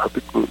 and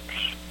other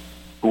groups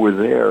who were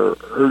there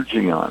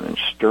urging on and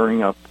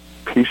stirring up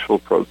peaceful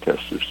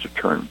protesters to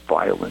turn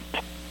violent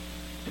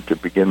and to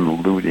begin the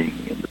looting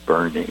and the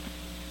burning.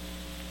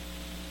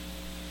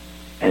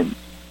 And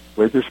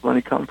where did this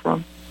money come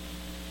from?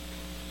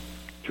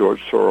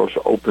 George Soros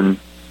opened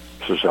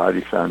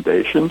society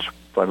foundations,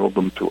 funneled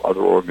them to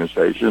other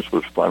organizations,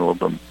 which funneled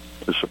them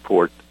to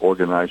support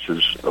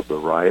organizers of the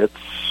riots,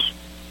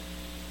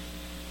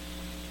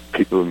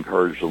 people who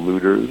encouraged the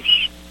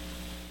looters.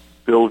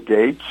 Bill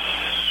Gates,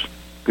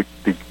 the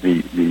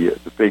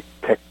big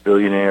tech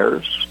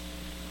billionaires,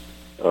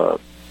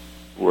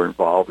 were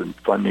involved in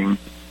funding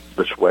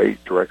this way,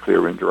 directly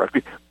or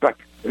indirectly. In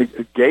fact,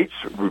 Gates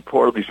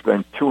reportedly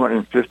spent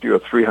 $250 or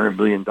 $300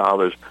 million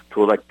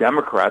to elect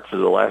Democrats at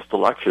the last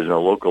election at a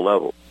local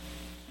level.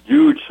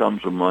 Huge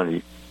sums of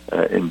money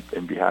in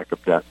behalf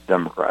of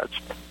Democrats.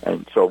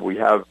 And so we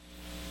have,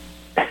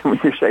 when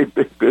you say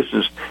big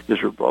business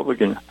is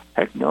Republican,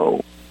 heck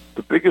no.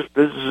 The biggest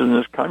businesses in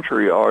this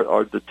country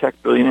are the tech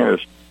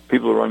billionaires.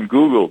 People who run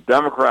Google,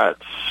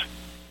 Democrats.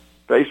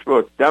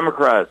 Facebook,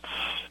 Democrats.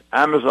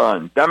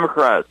 Amazon,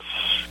 Democrats.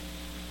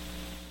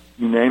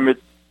 You name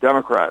it,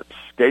 Democrats.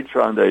 Gates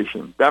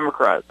Foundation,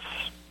 Democrats.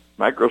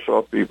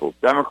 Microsoft people,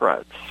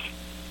 Democrats.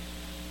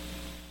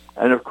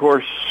 And of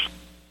course,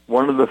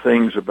 one of the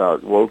things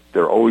about woke,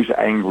 they're always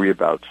angry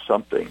about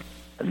something.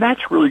 And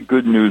that's really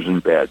good news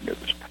and bad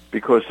news.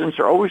 Because since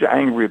they're always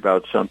angry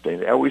about something,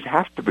 they always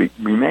have to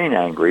remain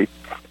angry,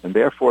 and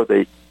therefore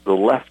the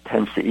left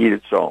tends to eat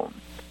its own.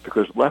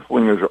 Because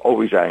left-wingers are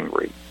always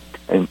angry.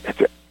 And if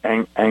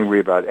they're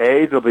angry about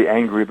A, they'll be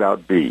angry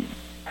about B.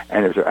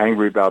 And if they're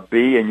angry about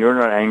B and you're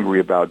not angry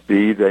about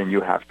B, then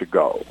you have to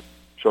go.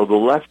 So the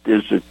left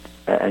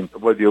and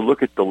whether you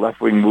look at the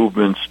left-wing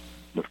movements,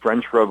 the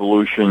French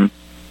Revolution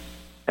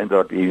ended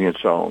up eating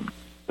its own.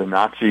 The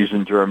Nazis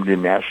in Germany,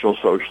 National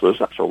Socialists,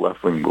 that's a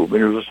left-wing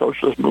movement. It was a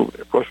socialist movement.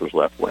 Of course it was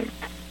left-wing.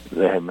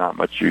 They had not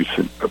much use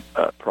in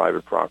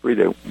private property.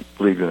 They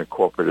believed in a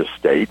corporate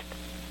estate,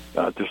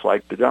 just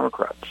like the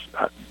Democrats.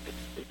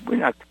 We're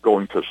not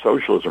going to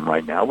socialism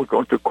right now. We're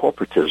going to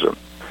corporatism.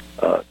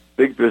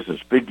 Big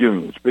business, big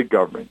unions, big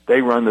government.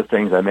 They run the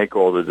things. They make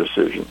all the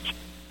decisions.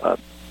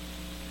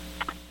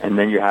 And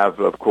then you have,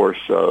 of course,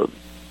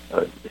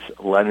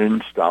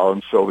 Lenin,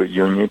 Stalin, Soviet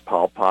Union,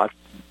 Pol Pot,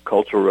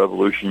 Cultural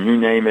Revolution, you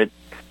name it.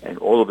 And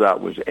all of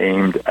that was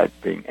aimed at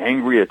being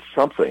angry at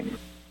something.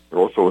 It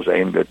also was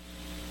aimed at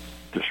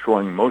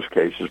destroying, in most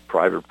cases,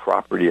 private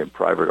property and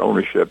private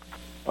ownership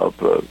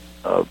of or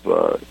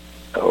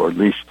at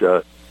least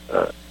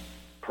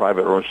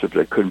private ownership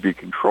that couldn't be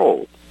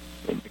controlled.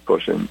 And of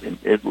course, in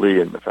Italy,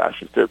 in the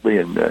fascist Italy,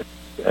 and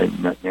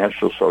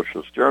National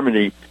Socialist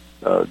Germany,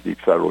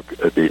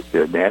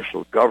 the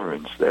national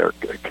governments there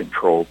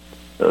controlled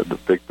the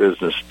big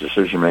business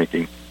decision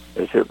making.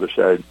 As Hitler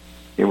said,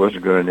 he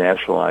wasn't going to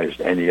nationalize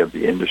any of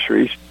the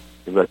industries.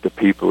 He let the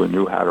people who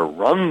knew how to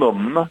run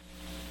them,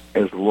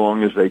 as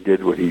long as they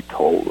did what he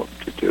told them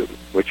to do,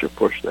 which of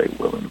course they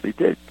willingly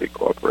did. Big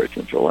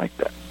corporations are like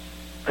that.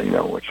 And,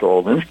 what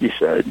Saul Alinsky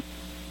said.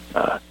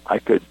 I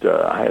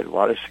had a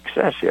lot of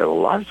success. He had a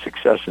lot of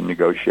success in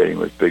negotiating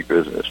with big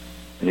business.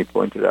 And he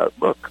pointed out,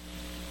 look,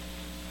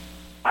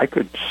 I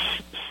could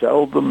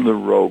sell them the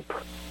rope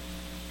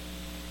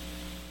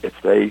if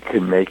they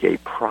can make a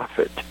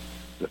profit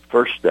the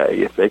first day.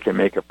 If they can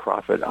make a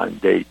profit on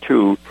day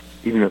 2,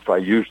 even if I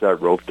use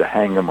that rope to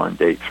hang them on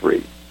day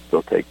 3,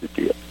 they'll take the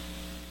deal.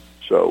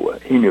 So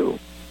he knew.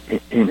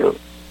 He knew.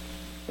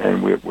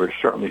 And we're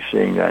certainly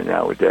seeing that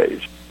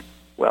nowadays.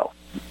 Well,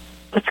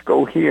 let's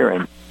go here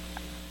and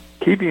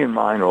keeping in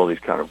mind all these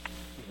kind of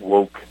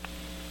woke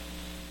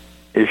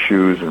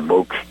issues and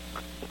woke,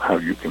 how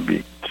you can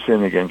be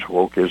sin against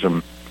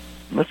wokeism,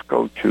 let's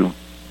go to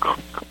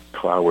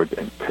Cloward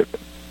and Piven.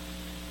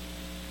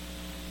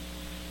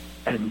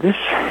 And this,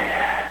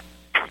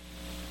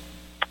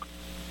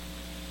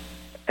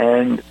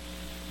 and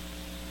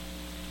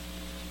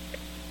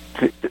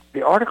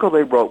the article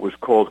they wrote was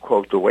called,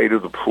 quote, "The Way to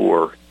the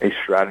Poor, A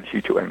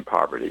Strategy to End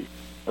Poverty."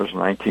 It was a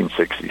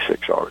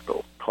 1966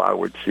 article.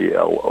 Cloward,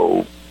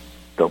 C-L-O-W-A-R-D,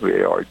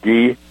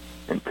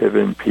 and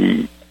Piven,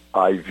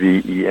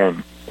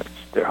 P-I-V-E-N. That's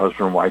their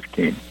husband and wife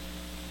team.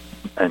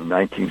 And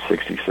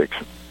 1966,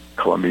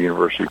 Columbia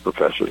University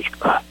professors,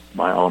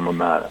 my alma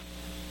mater.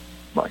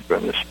 My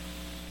goodness.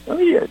 Let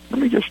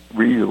me just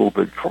read a little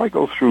bit before I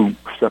go through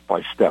step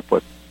by step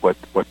what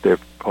they've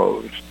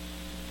proposed.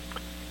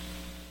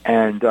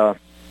 And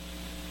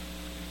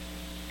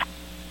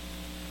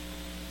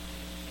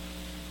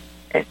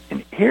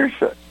here's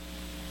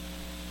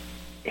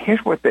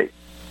what they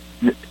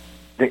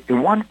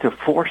wanted to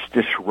force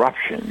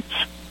disruptions,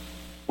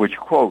 which,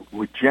 quote,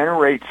 would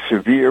generate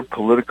severe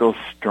political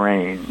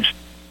strains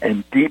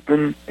and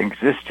deepen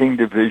existing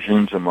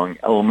divisions among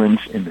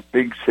elements in the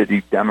big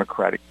city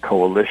Democratic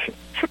coalition.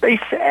 That's what they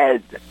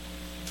said.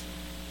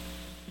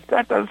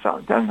 That doesn't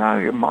sound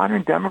like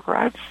modern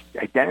Democrats,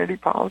 identity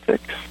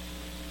politics.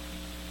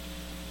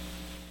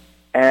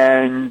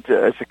 And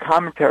as a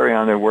commentary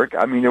on their work,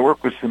 their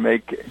work was to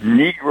make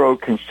Negro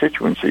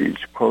constituencies,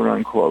 quote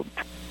unquote,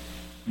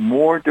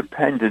 more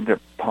dependent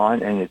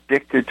upon and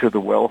addicted to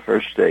the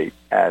welfare state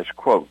as,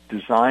 quote,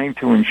 designed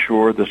to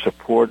ensure the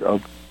support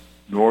of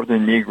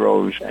Northern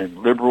Negroes and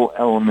liberal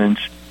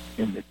elements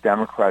in the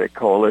Democratic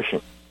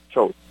coalition.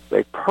 So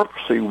they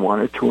purposely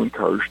wanted to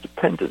encourage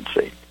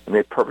dependency, and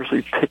they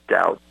purposely picked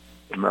out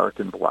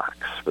American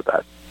blacks for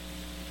that.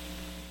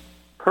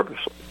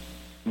 Purposely.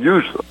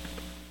 Use them.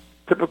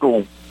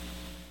 Typical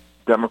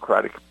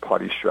Democratic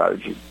Party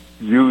strategy.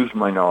 Use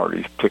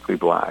minorities, particularly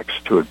blacks,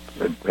 to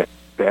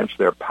advance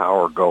their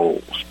power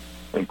goals.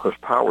 And of course,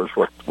 power is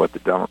what the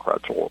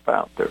Democrats are all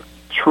about. They're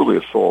truly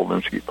a Saul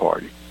Alinsky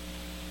party.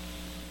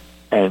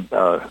 And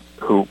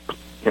who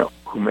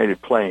made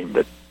it plain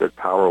that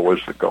power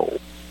was the goal.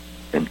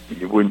 And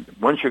you wouldn't,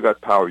 once you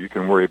got power, you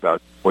can worry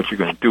about what you're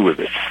going to do with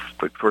it.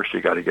 But first,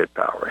 you got to get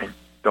power, and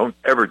don't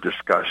ever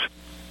discuss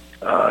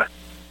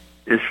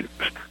issues.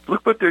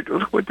 Look what they're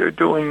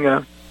doing.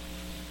 To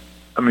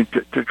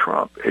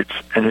Trump,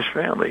 and his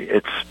family.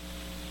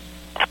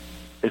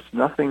 It's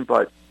nothing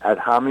but ad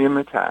hominem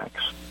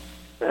attacks.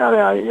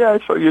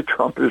 So your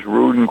Trump is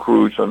rude and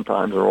crude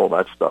sometimes, and all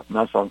that stuff.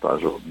 Not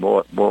sometimes,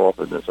 more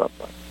often than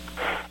sometimes.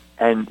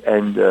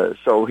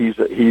 So he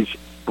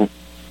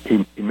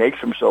makes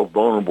himself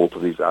vulnerable to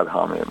these ad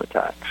hominem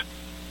attacks.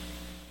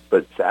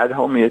 But it's ad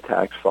hominem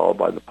attacks followed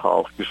by the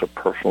politics of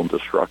personal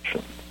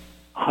destruction.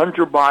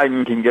 Hunter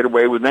Biden can get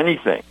away with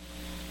anything,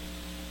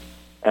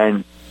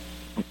 and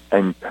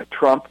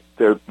Trump,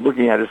 they're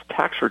looking at his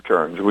tax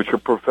returns, which are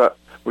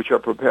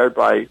prepared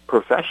by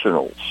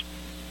professionals.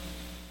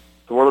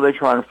 So what are they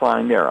trying to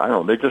find there? I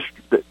don't know.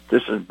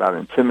 This is about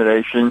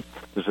intimidation.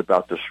 This is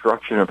about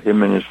destruction of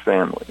him and his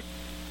family.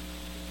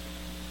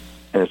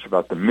 And it's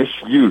about the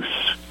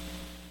misuse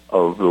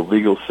of the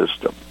legal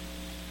system.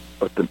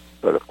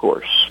 But of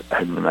course,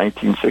 in the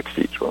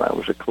 1960s, when I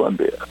was at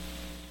Columbia,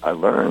 I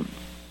learned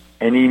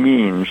any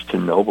means to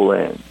noble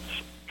ends.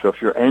 So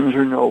if your ends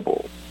are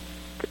noble,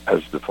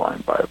 as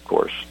defined by, of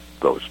course,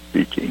 those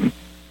speaking,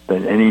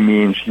 then any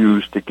means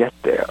used to get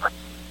there.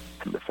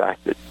 And the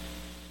fact that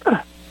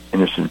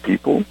innocent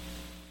people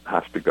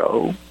have to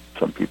go,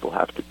 some people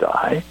have to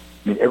die.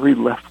 Every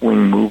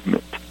left-wing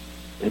movement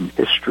in the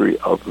history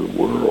of the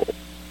world,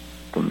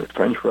 from the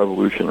French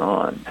Revolution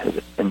on, has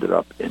ended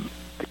up in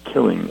the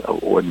killing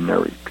of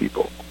ordinary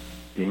people.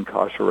 The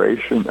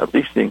incarceration, at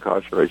least the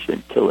incarceration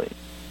and killing.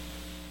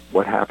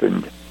 What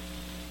happened in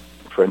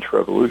the French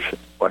Revolution?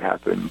 What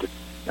happened in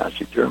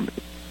Nazi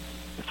Germany?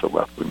 It's a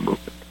left-wing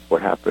movement.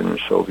 What happened in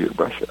Soviet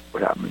Russia?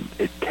 What happened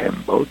in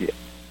Cambodia?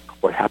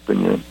 What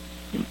happened in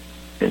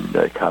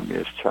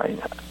communist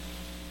China?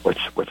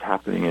 What's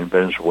happening in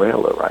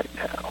Venezuela right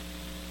now?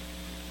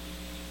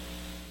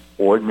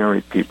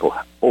 Ordinary people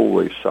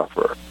always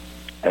suffer.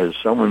 As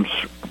someone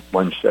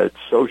once said,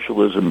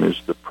 socialism is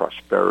the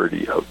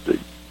prosperity of the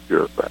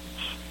bureaucrats,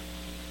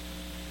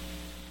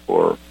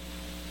 or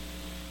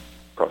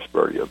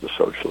prosperity of the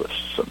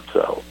socialists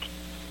themselves.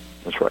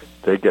 That's right.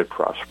 They get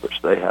prosperous.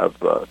 They have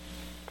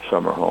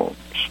summer homes.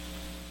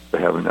 They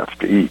have enough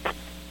to eat.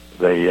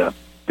 They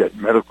get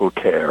medical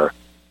care.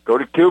 Go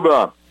to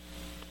Cuba.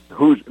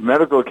 Who's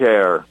medical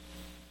care?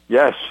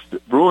 Yes, the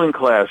ruling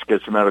class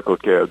gets medical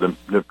care. The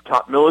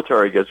top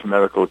military gets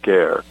medical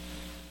care.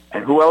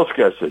 And who else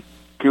gets it?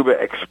 Cuba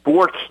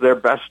exports their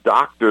best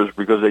doctors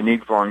because they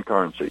need foreign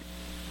currency.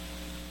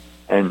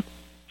 And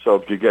so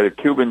if you get a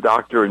Cuban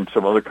doctor in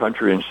some other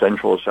country in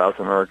Central or South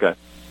America,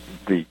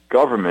 the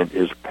government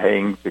is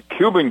paying the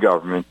Cuban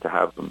government to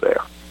have them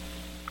there.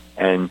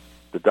 And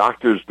the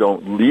doctors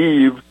don't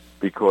leave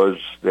because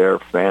their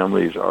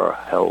families are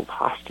held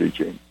hostage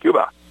in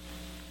Cuba.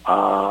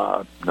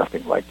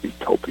 Nothing like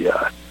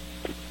utopia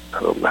to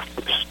the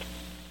leftist.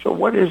 So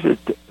what is it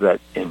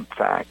that, in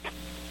fact,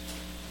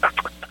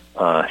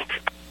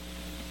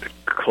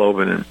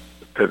 Cloven and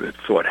Pivot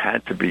thought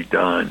had to be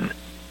done?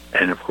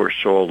 And, of course,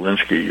 Saul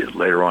Alinsky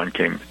later on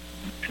came,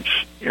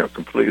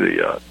 completely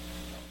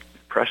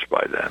impressed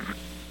by them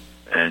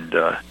and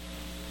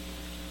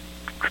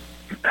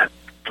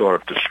thought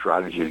of the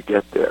strategy to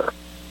get there.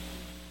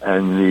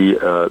 And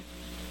the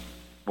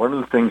one of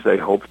the things they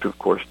hoped, of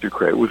course, to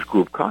create was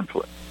group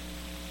conflict,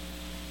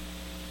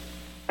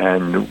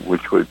 and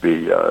which would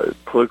be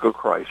political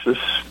crisis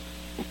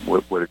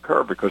would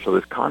occur because of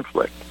this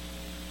conflict.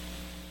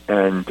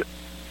 And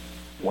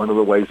one of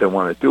the ways they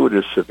want to do it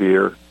is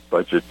severe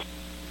budget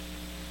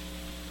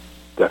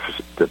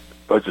deficit,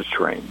 budget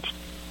strains.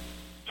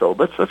 So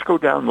let's go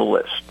down the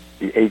list,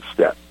 the 8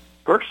 steps.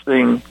 First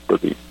thing for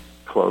the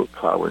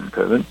Clowen and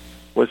Piven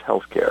was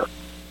health care.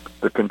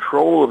 The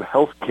control of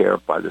health care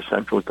by the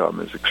central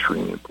government is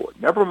extremely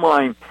important. Never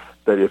mind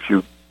that if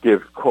you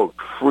give, quote,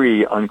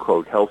 free,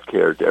 unquote, health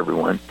care to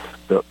everyone,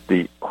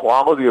 the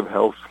quality of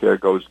health care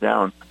goes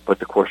down,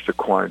 but, of course, the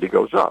quantity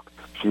goes up.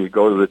 So you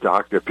go to the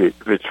doctor.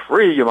 If it's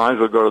free, you might as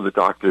well go to the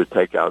doctor to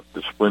take out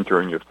the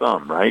splinter in your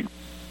thumb, right?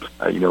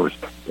 It was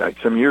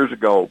some years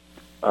ago,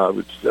 I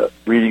was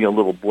reading a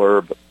little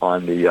blurb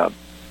on the,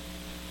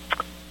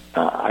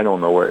 I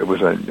don't know where, it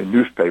was a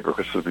newspaper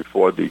because it was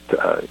before the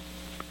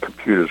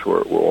computers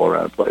were all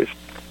around the place.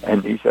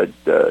 And he said,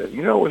 it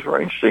was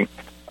very interesting.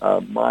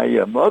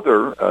 My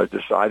mother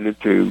decided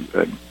to,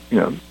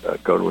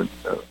 go to an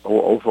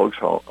old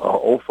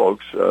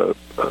folks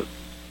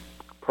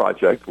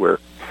project where,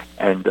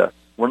 and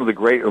one of the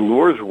great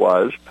allures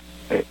was,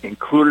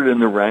 included in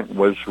the rent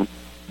was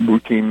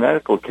routine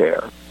medical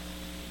care.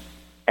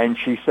 And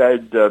she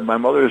said, my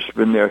mother's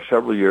been there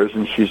several years,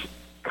 and she's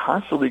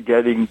constantly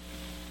getting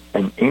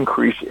an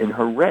increase in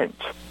her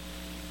rent.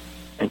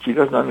 And she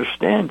doesn't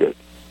understand it.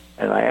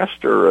 And I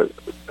asked her,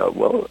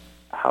 well,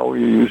 how are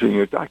you using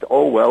your doctor?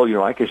 Oh,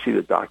 well, I can see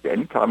the doctor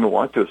anytime I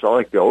want to. It's not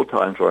like the old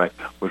times when I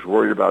was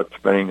worried about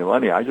spending the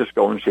money. I just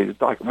go and see the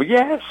doctor. Well,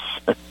 yes.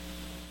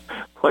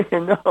 Well,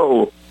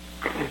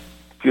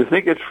 if you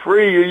think it's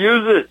free, you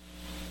use it.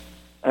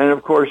 And,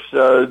 of course,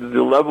 the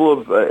level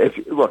of,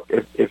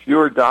 if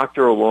you're a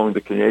doctor along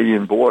the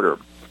Canadian border,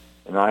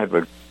 and I have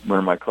one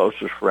of my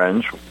closest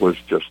friends was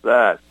just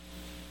that,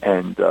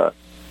 and a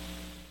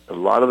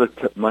lot of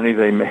the money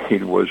they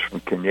made was from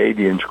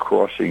Canadians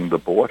crossing the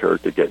border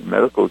to get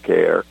medical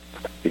care,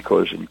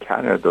 because in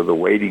Canada the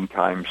waiting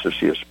times to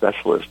see a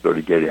specialist or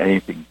to get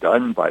anything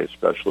done by a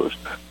specialist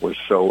was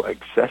so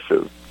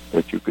excessive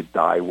that you could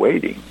die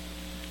waiting.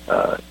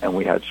 And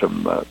we had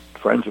some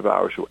friends of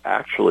ours who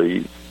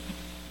actually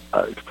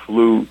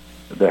flew.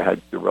 They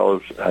had their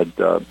relatives I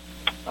don't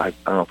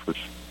know if it was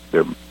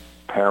their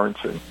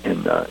parents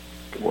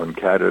were in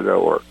Canada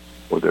or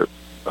their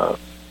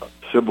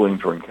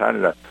siblings were in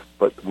Canada,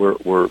 but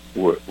were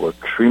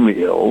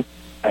extremely ill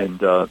and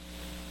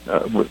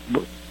were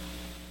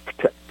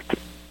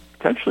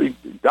potentially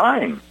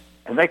dying,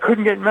 and they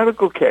couldn't get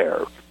medical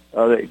care.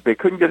 They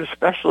couldn't get a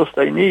specialist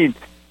they need,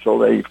 so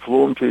they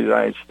flew them to the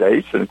United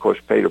States and, of course,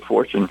 paid a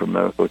fortune for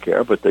medical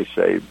care, but they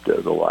saved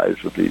the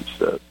lives of these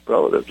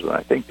relatives, and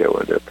I think they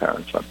were their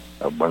parents,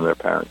 one of their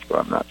parents, but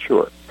I'm not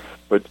sure.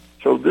 But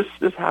so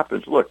this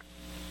happens. Look,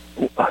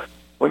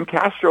 when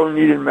Castro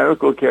needed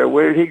medical care,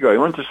 where did he go? He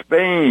went to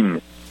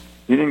Spain.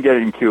 He didn't get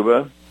it in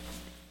Cuba.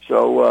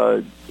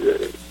 So,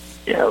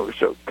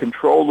 so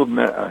control of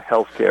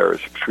health care is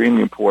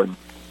extremely important.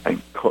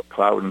 And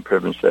Clowen and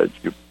Piven said,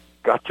 you've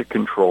got to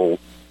control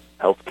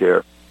health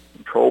care.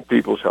 Control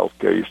people's health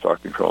care, you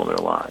start controlling their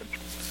lives.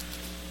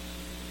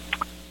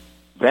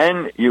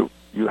 Then you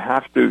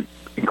have to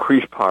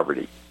increase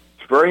poverty.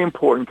 It's very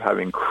important to have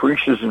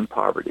increases in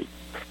poverty.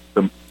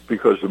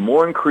 Because the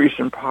more increase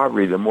in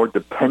poverty, the more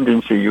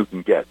dependency you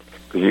can get,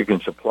 because you can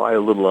supply a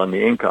little on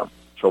the income.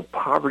 So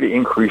poverty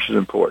increase is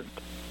important,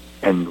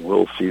 and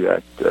we'll see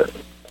that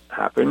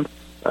happen,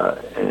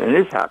 and it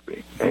is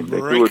happening. And they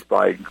do it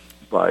by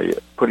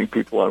putting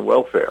people on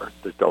welfare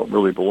that don't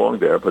really belong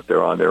there, but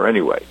they're on there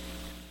anyway.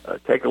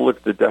 Take a look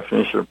at the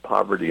definition of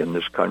poverty in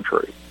this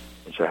country,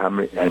 and say how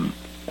many, and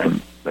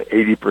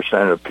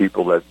 80% of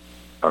people that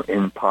are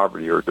in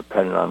poverty or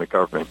dependent on the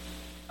government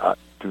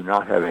do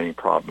not have any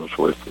problems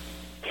with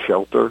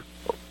shelter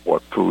or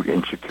food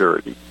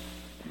insecurity.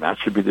 And that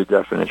should be the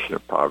definition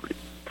of poverty.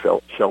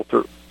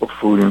 Shelter or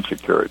food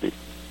insecurity.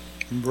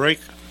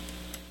 Break.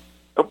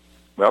 Oh,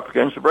 we're up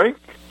against the break.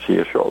 See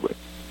you shortly.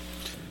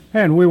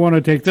 And we want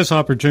to take this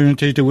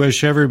opportunity to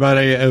wish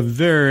everybody a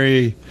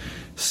very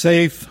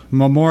safe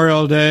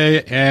Memorial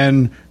Day.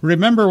 And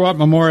remember what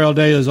Memorial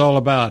Day is all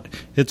about.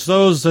 It's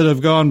those that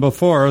have gone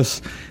before us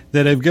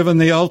that have given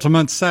the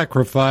ultimate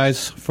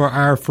sacrifice for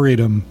our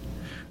freedom.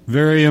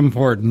 Very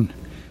important.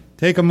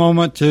 Take a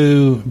moment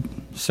to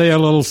say a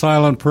little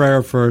silent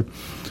prayer for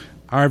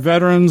our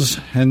veterans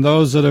and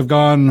those that have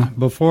gone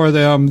before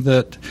them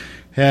that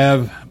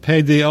have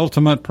paid the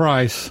ultimate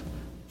price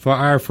for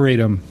our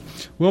freedom.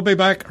 We'll be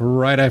back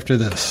right after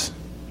this.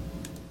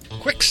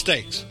 Quick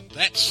Stakes,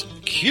 that's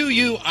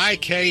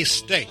Q-U-I-K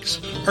Stakes,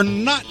 are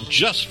not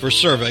just for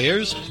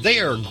surveyors. They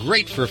are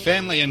great for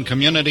family and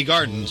community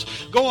gardens.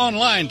 Go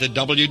online to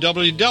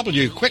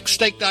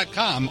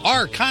www.quickstake.com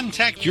or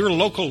contact your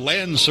local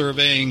land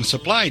surveying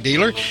supply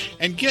dealer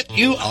and get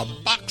you a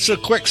box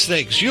of Quick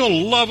Stakes.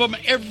 You'll love them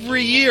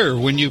every year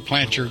when you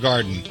plant your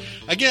garden.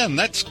 Again,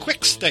 that's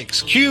Quick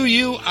Stakes,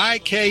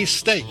 Q-U-I-K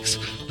Stakes,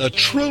 the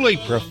truly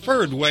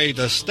preferred way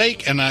to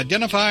stake and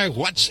identify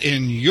what's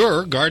in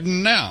your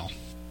garden now.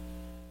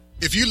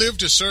 If you live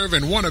to serve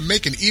and want to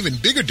make an even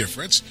bigger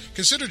difference,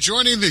 consider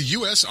joining the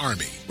U.S.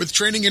 Army. With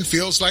training in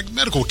fields like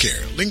medical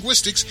care,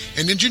 linguistics,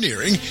 and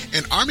engineering,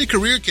 an Army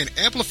career can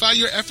amplify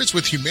your efforts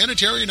with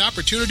humanitarian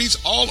opportunities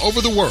all over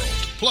the world.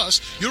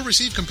 Plus, you'll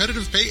receive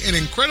competitive pay and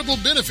incredible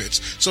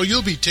benefits, so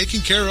you'll be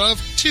taken care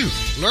of, too.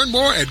 Learn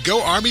more at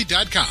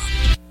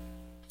GoArmy.com.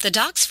 The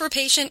Docs for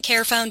Patient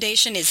Care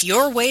Foundation is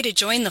your way to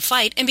join the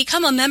fight and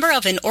become a member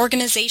of an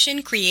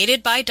organization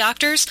created by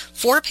doctors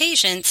for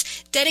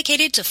patients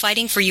dedicated to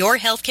fighting for your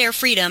healthcare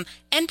freedom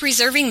and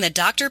preserving the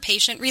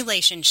doctor-patient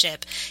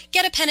relationship.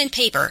 Get a pen and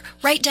paper.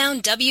 Write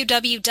down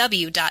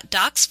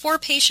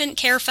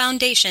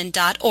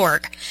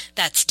www.docsforpatientcarefoundation.org.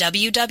 That's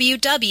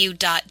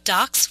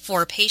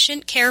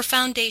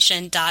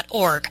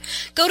www.docsforpatientcarefoundation.org.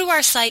 Go to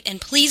our site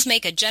and please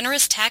make a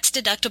generous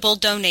tax-deductible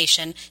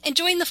donation and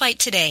join the fight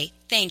today.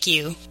 Thank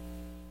you.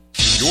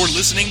 You're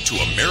listening to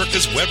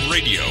America's Web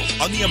Radio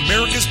on the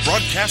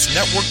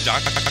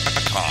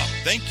AmericasBroadcastNetwork.com.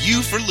 Thank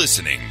you for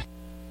listening.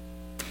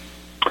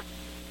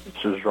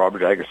 This is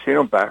Robert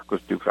Agostino back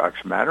with Two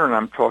Facts Matter, and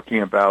I'm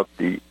talking about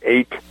the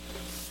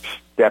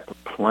 8-step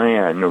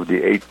plan, or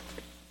the 8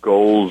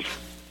 goals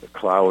that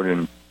Cloud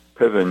and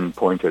Piven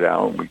pointed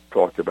out. We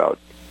talked about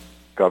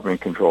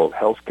government-controlled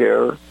health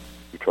care.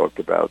 We talked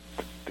about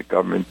the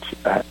government.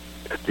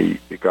 The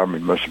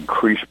government must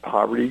increase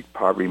poverty.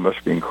 Poverty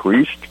must be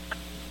increased.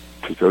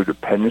 So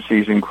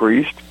dependency is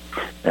increased.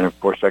 And, of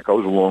course, that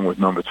goes along with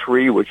number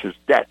 3, which is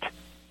debt,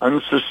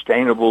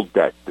 unsustainable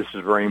debt. This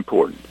is very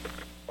important.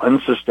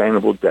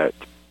 Unsustainable debt.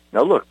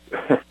 Now, look,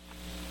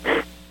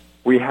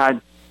 we had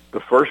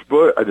the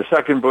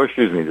second Bush,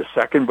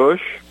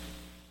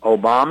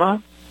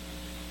 Obama,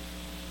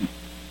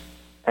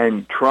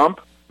 and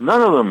Trump.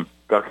 None of them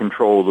got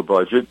control of the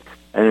budget,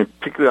 and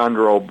particularly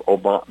under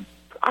Obama.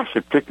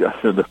 Actually, particularly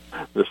under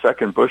the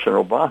second Bush and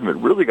Obama, it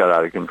really got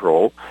out of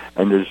control,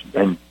 and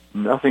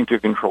nothing to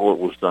control it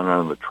was done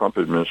under the Trump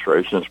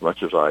administration, as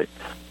much as I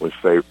was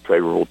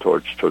favorable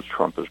towards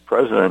Trump as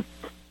president.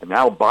 And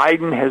now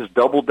Biden has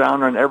doubled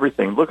down on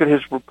everything. Look at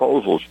his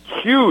proposals.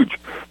 Huge.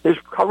 His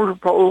cover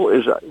proposal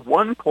is a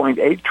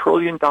 $1.8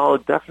 trillion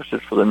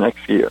deficit for the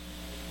next year.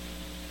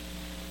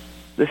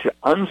 This is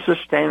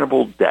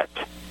unsustainable debt.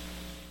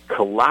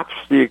 Collapse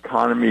the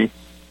economy.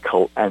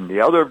 And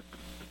the other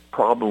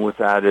problem with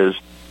that is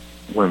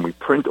when we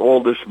print all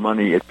this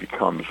money, it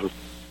becomes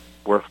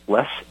worth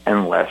less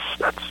and less.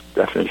 That's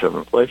the definition of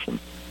inflation.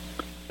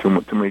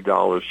 Too many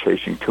dollars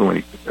chasing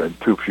too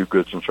few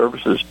goods and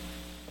services,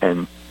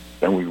 and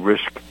then we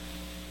risk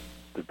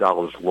the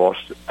dollar's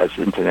lost as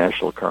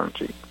international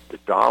currency. The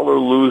dollar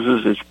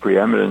loses its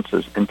preeminence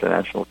as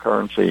international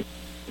currency,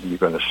 and you're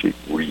going to see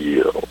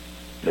you'll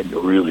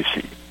really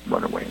see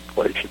runaway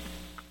inflation.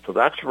 So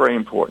that's very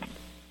important.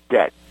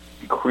 Debt,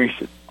 increase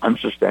it,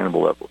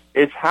 unsustainable levels.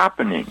 It's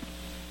happening.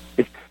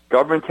 It's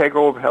government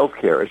takeover of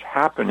healthcare. It's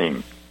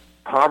happening.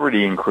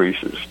 Poverty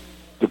increases,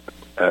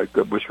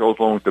 which goes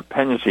along with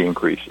dependency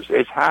increases.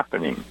 It's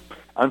happening.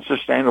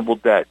 Unsustainable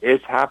debt.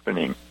 It's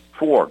happening.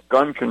 4,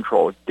 gun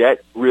control.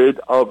 Get rid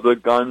of the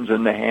guns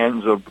in the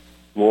hands of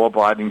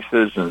law-abiding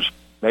citizens.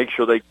 Make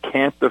sure they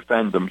can't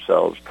defend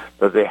themselves,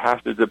 that they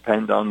have to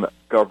depend on the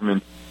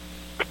government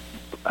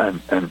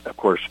and of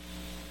course,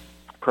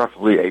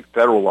 preferably a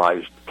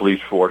federalized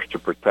police force to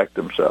protect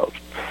themselves.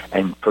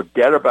 And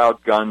forget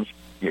about guns.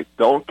 You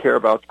don't care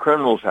about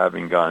criminals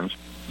having guns.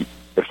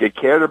 If you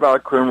cared about a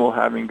criminal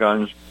having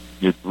guns,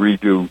 you'd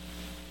redo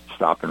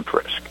stop and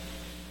frisk.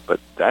 But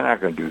they're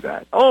not going to do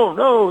that. Oh,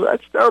 no,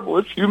 that's terrible.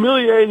 It's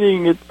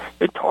humiliating.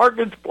 It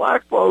targets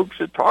black folks.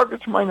 It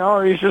targets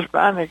minorities,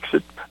 Hispanics.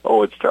 It's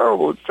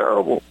terrible. It's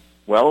terrible.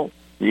 Well,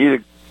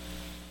 in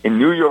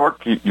New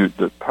York,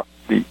 the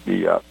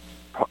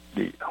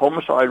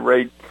homicide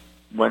rate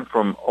went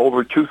from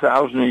over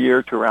 2,000 a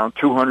year to around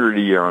 200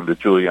 a year under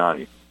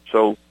Giuliani.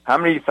 So how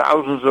many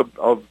thousands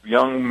of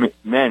young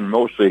men,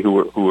 mostly, who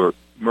were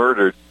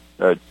murdered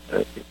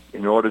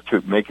in order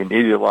to make an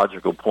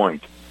ideological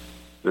point?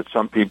 That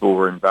some people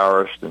were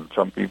embarrassed and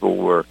some people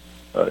were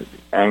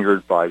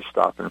angered by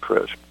stop and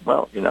frisk.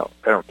 Well, they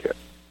don't care.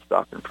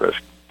 Stop and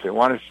frisk. If they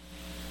want to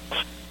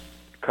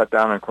cut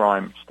down on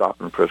crime,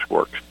 stop and frisk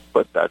works.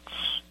 But that's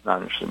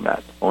not interested in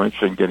that. Only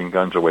interested in getting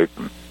guns away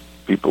from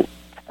people.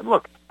 And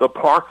look,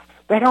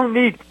 they don't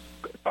need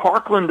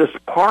Parkland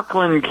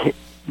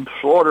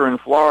slaughter in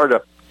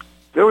Florida.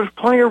 There was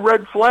plenty of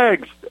red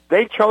flags.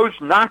 They chose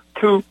not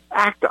to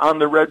act on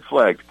the red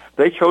flags.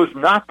 They chose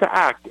not to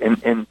act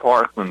in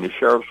Parkland, the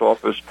sheriff's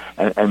office,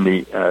 and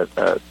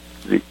the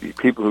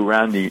people who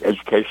ran the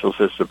educational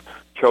system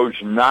chose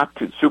not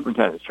to.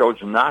 Superintendent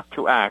chose not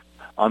to act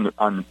on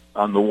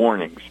the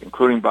warnings,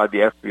 including by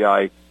the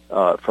FBI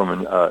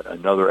from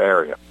another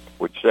area,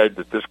 which said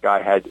that this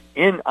guy had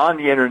on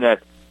the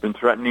internet been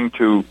threatening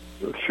to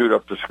shoot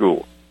up the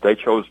school. They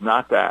chose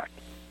not to act.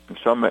 And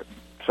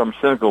some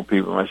cynical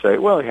people might say,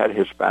 well, he had a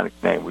Hispanic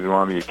name. We don't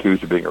want to be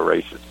accused of being a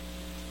racist.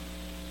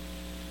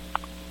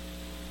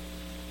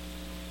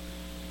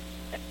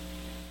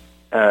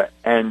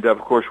 And, of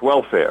course,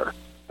 welfare.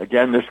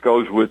 Again, this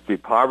goes with the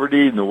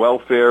poverty and the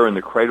welfare and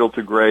the cradle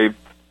to grave.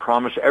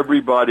 Promise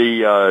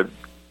everybody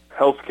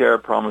health care,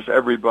 promise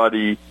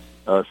everybody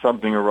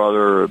something or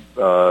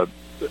other,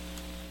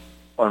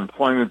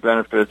 unemployment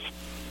benefits.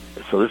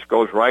 So this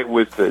goes right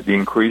with the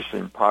increase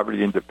in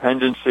poverty and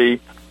dependency.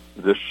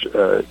 This,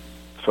 to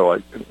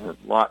a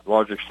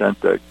large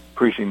extent,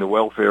 increasing the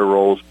welfare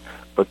rolls.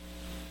 But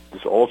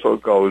this also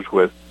goes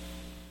with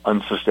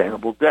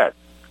unsustainable debt.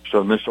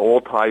 So this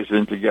all ties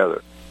in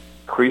together.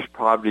 Increase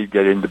poverty,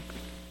 get into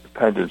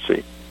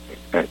dependency,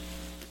 and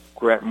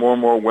grant more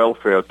and more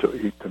welfare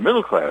to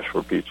middle class,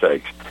 for Pete's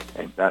sakes,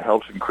 and that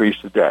helps increase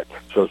the debt.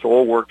 So it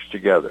all works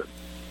together.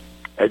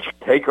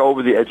 Take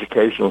over the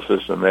educational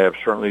system. They have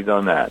certainly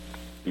done that.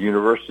 The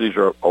universities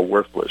are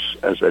worthless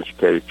as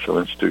educational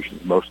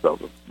institutions, most of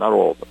them. Not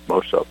all of them,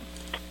 most of them.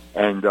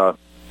 And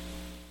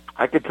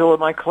I could tell in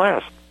my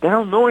class, they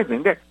don't know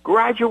anything. They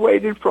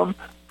graduated from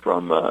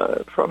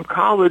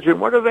college,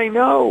 and what do they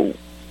know?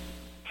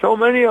 So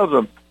many of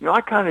them.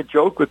 I kind of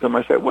joke with them.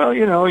 I say, well,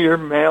 you're a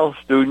male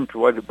student.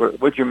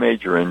 What'd you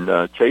major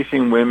in?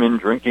 Chasing women,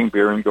 drinking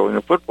beer, and going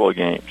to football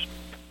games.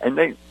 And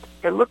they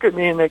look at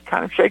me and they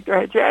kind of shake their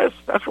heads. Yes,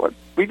 that's what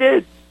we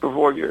did for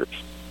 4 years.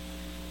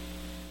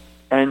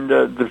 And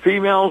the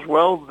females,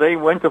 well, they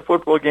went to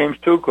football games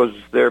too because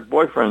their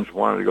boyfriends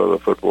wanted to go to the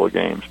football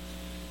games.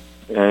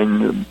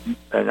 And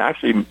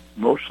actually,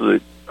 most of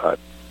the,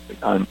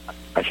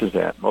 I should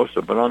say most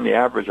of, but on the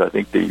average, I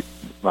think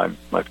my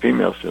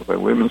female students, my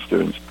women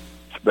students,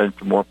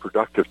 spent more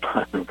productive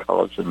time in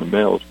college than the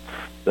males.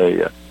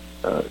 They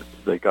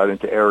got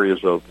into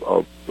areas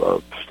of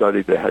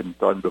study they hadn't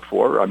done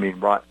before. I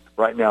mean,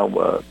 right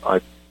now,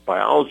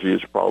 biology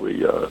is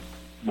probably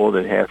more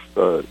than half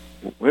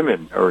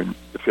women are in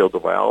the field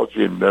of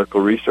biology and medical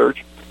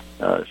research.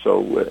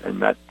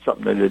 And that's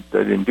something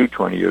they didn't do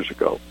 20 years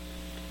ago.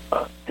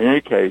 In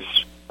any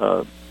case,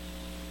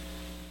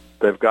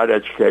 they've got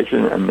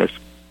education, and there's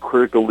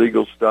critical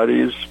legal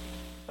studies,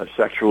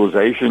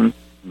 sexualization,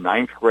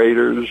 9th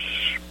graders,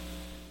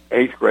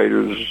 8th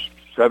graders,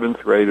 7th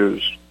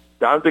graders,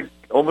 down to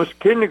almost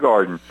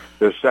kindergarten.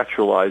 They're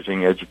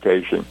sexualizing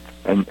education,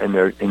 and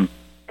they're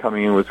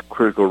coming in with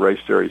critical race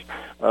theories.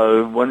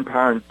 One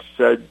parent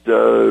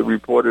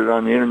reported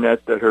on the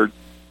internet that her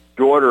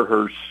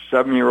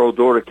 7-year-old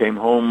daughter came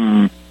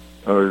home,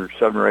 or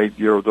 7 or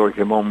 8-year-old daughter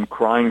came home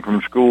crying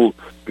from school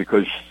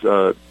because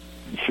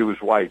she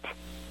was white.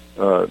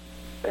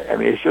 I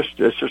mean,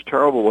 it's just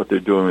terrible what they're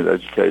doing with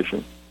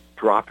education.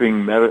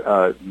 Dropping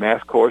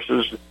math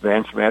courses,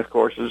 advanced math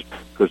courses,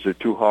 because they're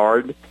too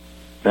hard,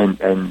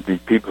 and the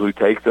people who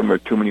take them are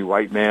too many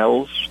white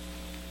males.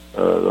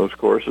 Those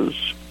courses,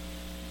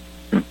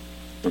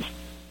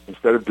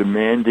 instead of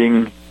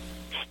demanding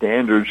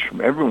standards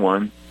from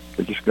everyone,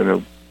 they're just going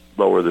to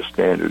lower the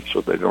standards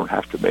so they don't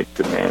have to make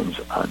demands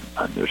on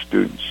their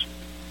students.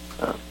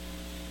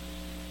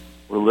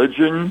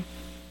 Religion,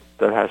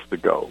 that has to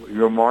go.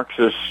 You're a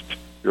Marxist,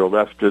 you're a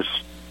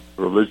leftist,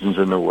 religion's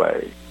in the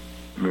way.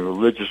 I mean,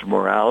 religious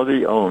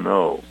morality, oh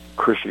no.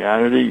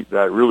 Christianity,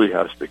 that really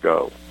has to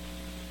go.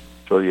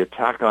 So the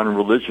attack on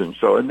religion,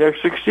 and they're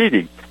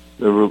succeeding.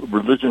 The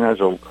religion has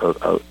a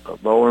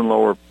lower and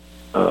lower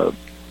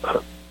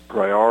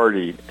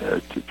priority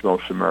to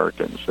most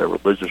Americans, their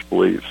religious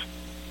beliefs.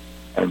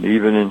 And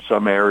even in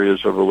some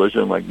areas of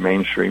religion, like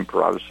mainstream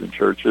Protestant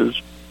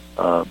churches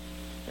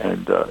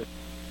and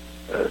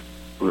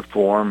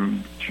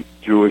Reform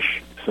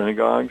Jewish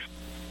synagogues,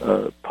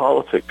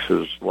 politics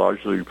has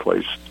largely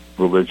replaced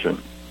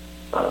religion.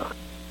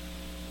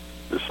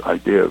 This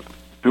idea of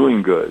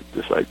doing good,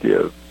 this idea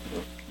of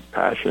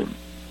passion.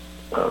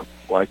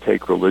 Why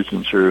take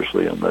religion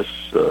seriously unless,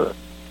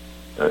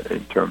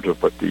 in terms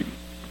of what the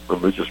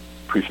religious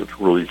precepts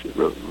really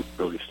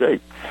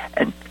state?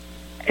 And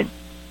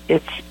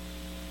it's,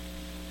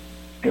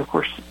 of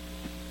course,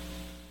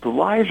 the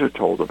lies are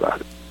told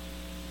about it.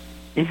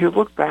 If you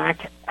look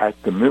back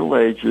at the Middle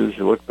Ages,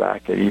 you look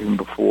back at even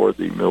before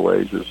the Middle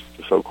Ages,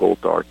 the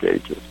so-called Dark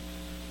Ages,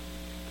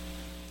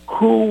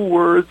 who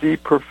were the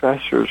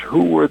professors,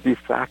 who were the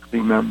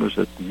faculty members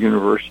at the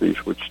universities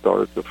which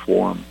started to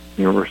form?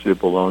 University of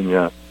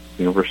Bologna,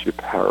 University of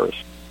Paris,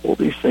 all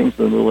these things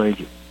in the Middle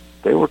Ages.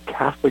 They were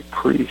Catholic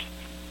priests.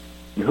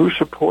 And who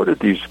supported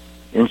these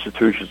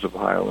institutions of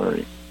higher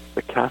learning?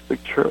 The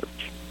Catholic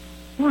Church.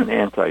 They weren't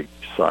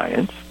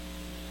anti-science.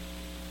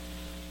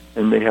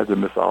 And they had the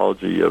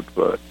mythology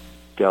of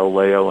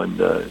Galileo and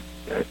the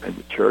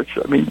Church.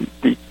 I mean,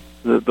 the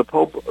the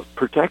Pope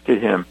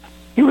protected him.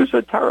 He was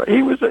a terror.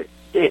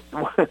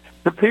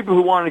 The people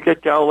who wanted to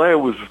get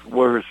Galileo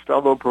were his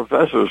fellow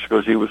professors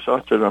because he was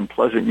such an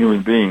unpleasant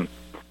human being.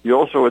 He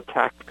also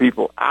attacked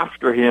people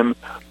after him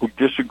who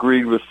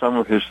disagreed with some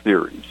of his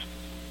theories.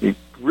 He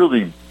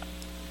really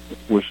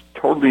was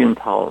totally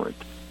intolerant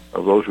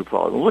of those who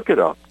followed him. Look it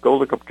up. Go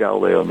look up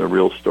Galileo and the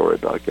real story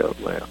about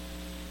Galileo.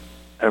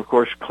 And, of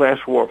course, class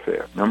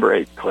warfare. Number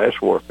 8,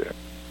 class warfare.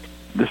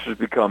 This has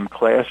become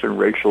class and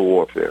racial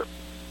warfare.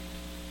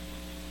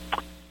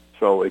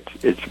 So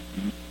it's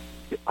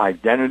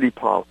identity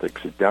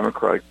politics. The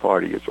Democratic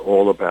Party is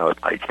all about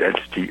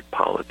identity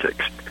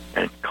politics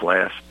and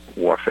class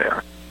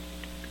warfare.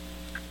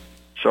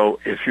 So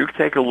if you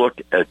take a look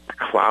at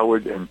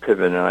Cloward and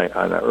Piven,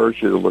 and I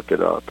urge you to look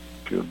it up,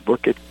 if you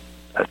look at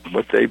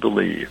what they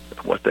believe,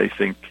 what they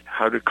think,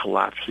 how to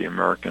collapse the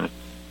American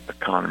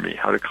economy,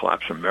 how to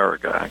collapse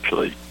America,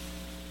 actually,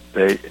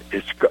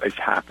 it's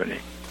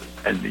happening.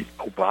 And the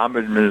Obama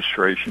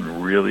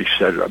administration really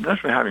set it up.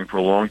 That's been happening for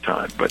a long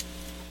time, but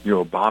the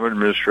Obama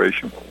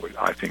administration,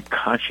 I think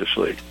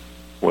consciously,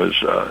 was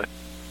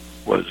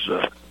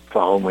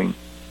following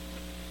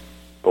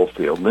both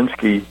the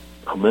Alinsky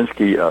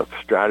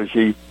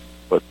strategy,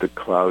 but the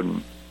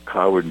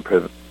Cloward and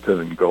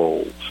Piven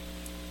goals.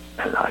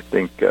 And I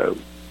think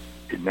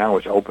now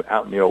it's open,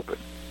 out in the open,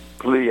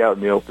 completely out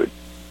in the open.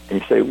 And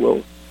you say,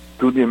 well,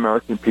 do the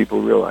American people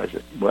realize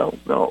it? Well,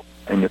 no.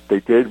 And if they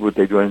did, would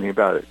they do anything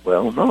about it?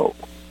 Well, no,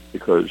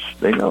 because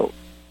they know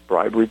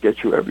bribery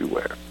gets you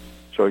everywhere.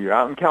 So you're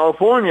out in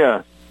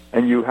California,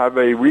 and you have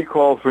a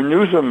recall for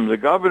Newsom, the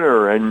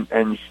governor, and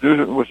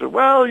Newsom was,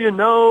 well,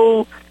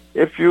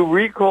 if you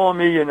recall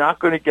me, you're not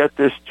going to get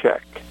this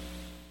check.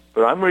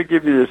 But I'm going to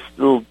give you this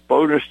little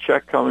bonus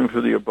check coming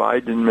for the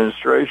Biden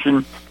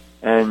administration,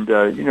 and,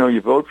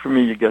 you vote for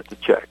me, you get the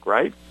check,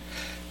 right?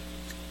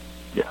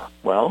 Yeah,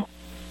 well,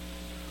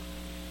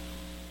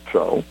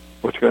 so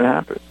what's going to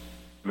happen?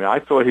 I mean, I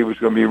thought he was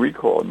going to be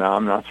recalled. Now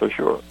I'm not so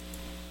sure.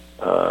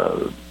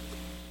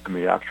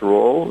 After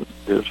all,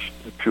 there's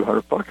a few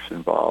 $100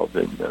 involved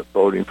in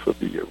voting for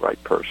the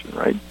right person,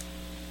 right?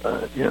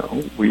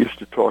 We used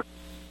to talk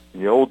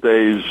in the old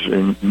days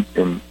in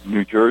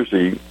New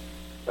Jersey,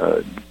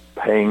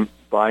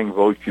 buying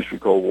votes used to be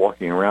called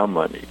walking around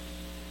money.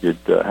 You'd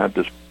have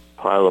this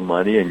pile of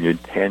money, and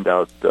you'd hand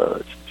out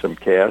some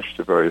cash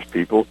to various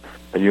people,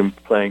 and you're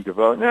planning to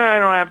vote. No, I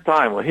don't have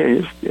time. Well,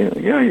 here,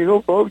 you go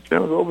vote.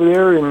 Go over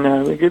there, and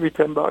they give you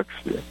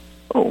 $10.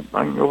 Oh,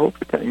 I can go vote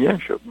for 10. Yeah,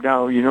 sure.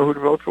 Now you know who to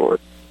vote for.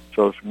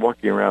 So it's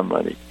walking around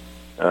money.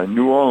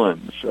 New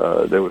Orleans,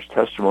 there was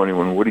testimony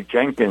when Woody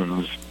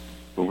Jenkins,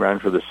 who ran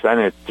for the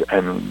Senate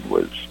and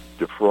was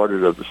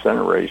defrauded of the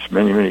Senate race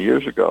many, many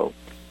years ago,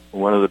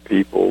 one of the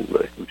people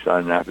who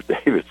signed an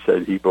affidavit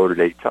said he voted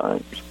 8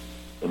 times.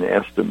 And they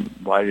asked him,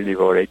 why did he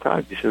vote 8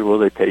 times? He said, well,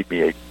 they paid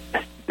me 8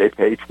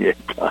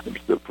 times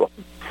to vote.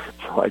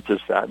 So I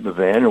just sat in the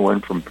van and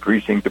went from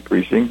precinct to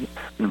precinct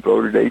and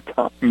voted 8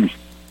 times.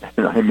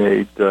 And I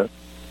made a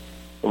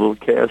little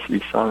cash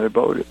each time I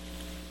voted.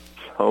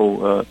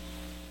 So,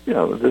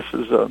 this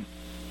is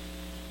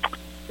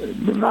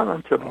not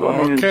untypical.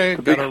 Okay, it's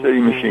a big city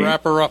machine.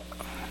 Wrap her up.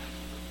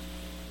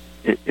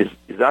 Is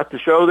that the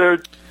show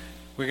there?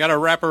 We got to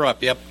wrap her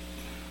up, yep.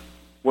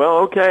 Well,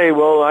 okay.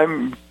 Well,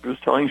 I'm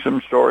just telling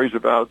some stories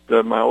about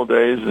my old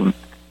days, and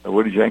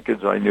Woody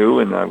Jenkins I knew,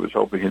 and I was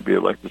hoping he'd be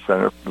elected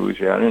senator from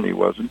Louisiana, and he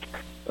wasn't.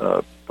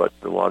 But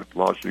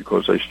largely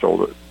because they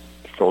stole it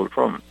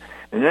from him.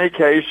 In any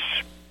case,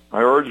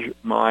 I urge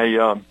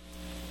my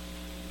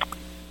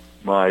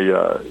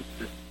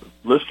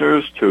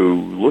listeners to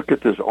look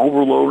at this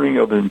overloading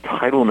of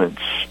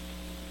entitlements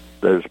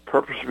that is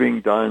purposely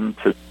being done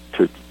to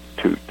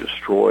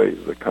destroy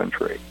the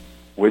country.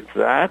 With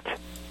that,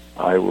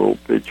 I will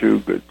bid you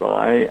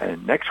goodbye.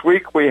 And next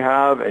week we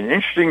have an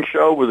interesting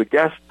show with a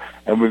guest,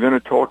 and we're going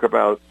to talk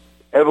about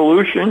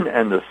evolution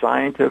and the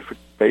scientific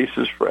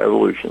basis for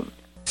evolution.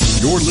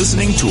 You're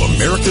listening to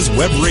America's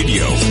Web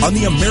Radio on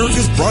the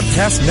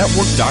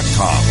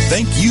AmericasBroadcastNetwork.com.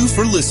 Thank you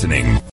for listening.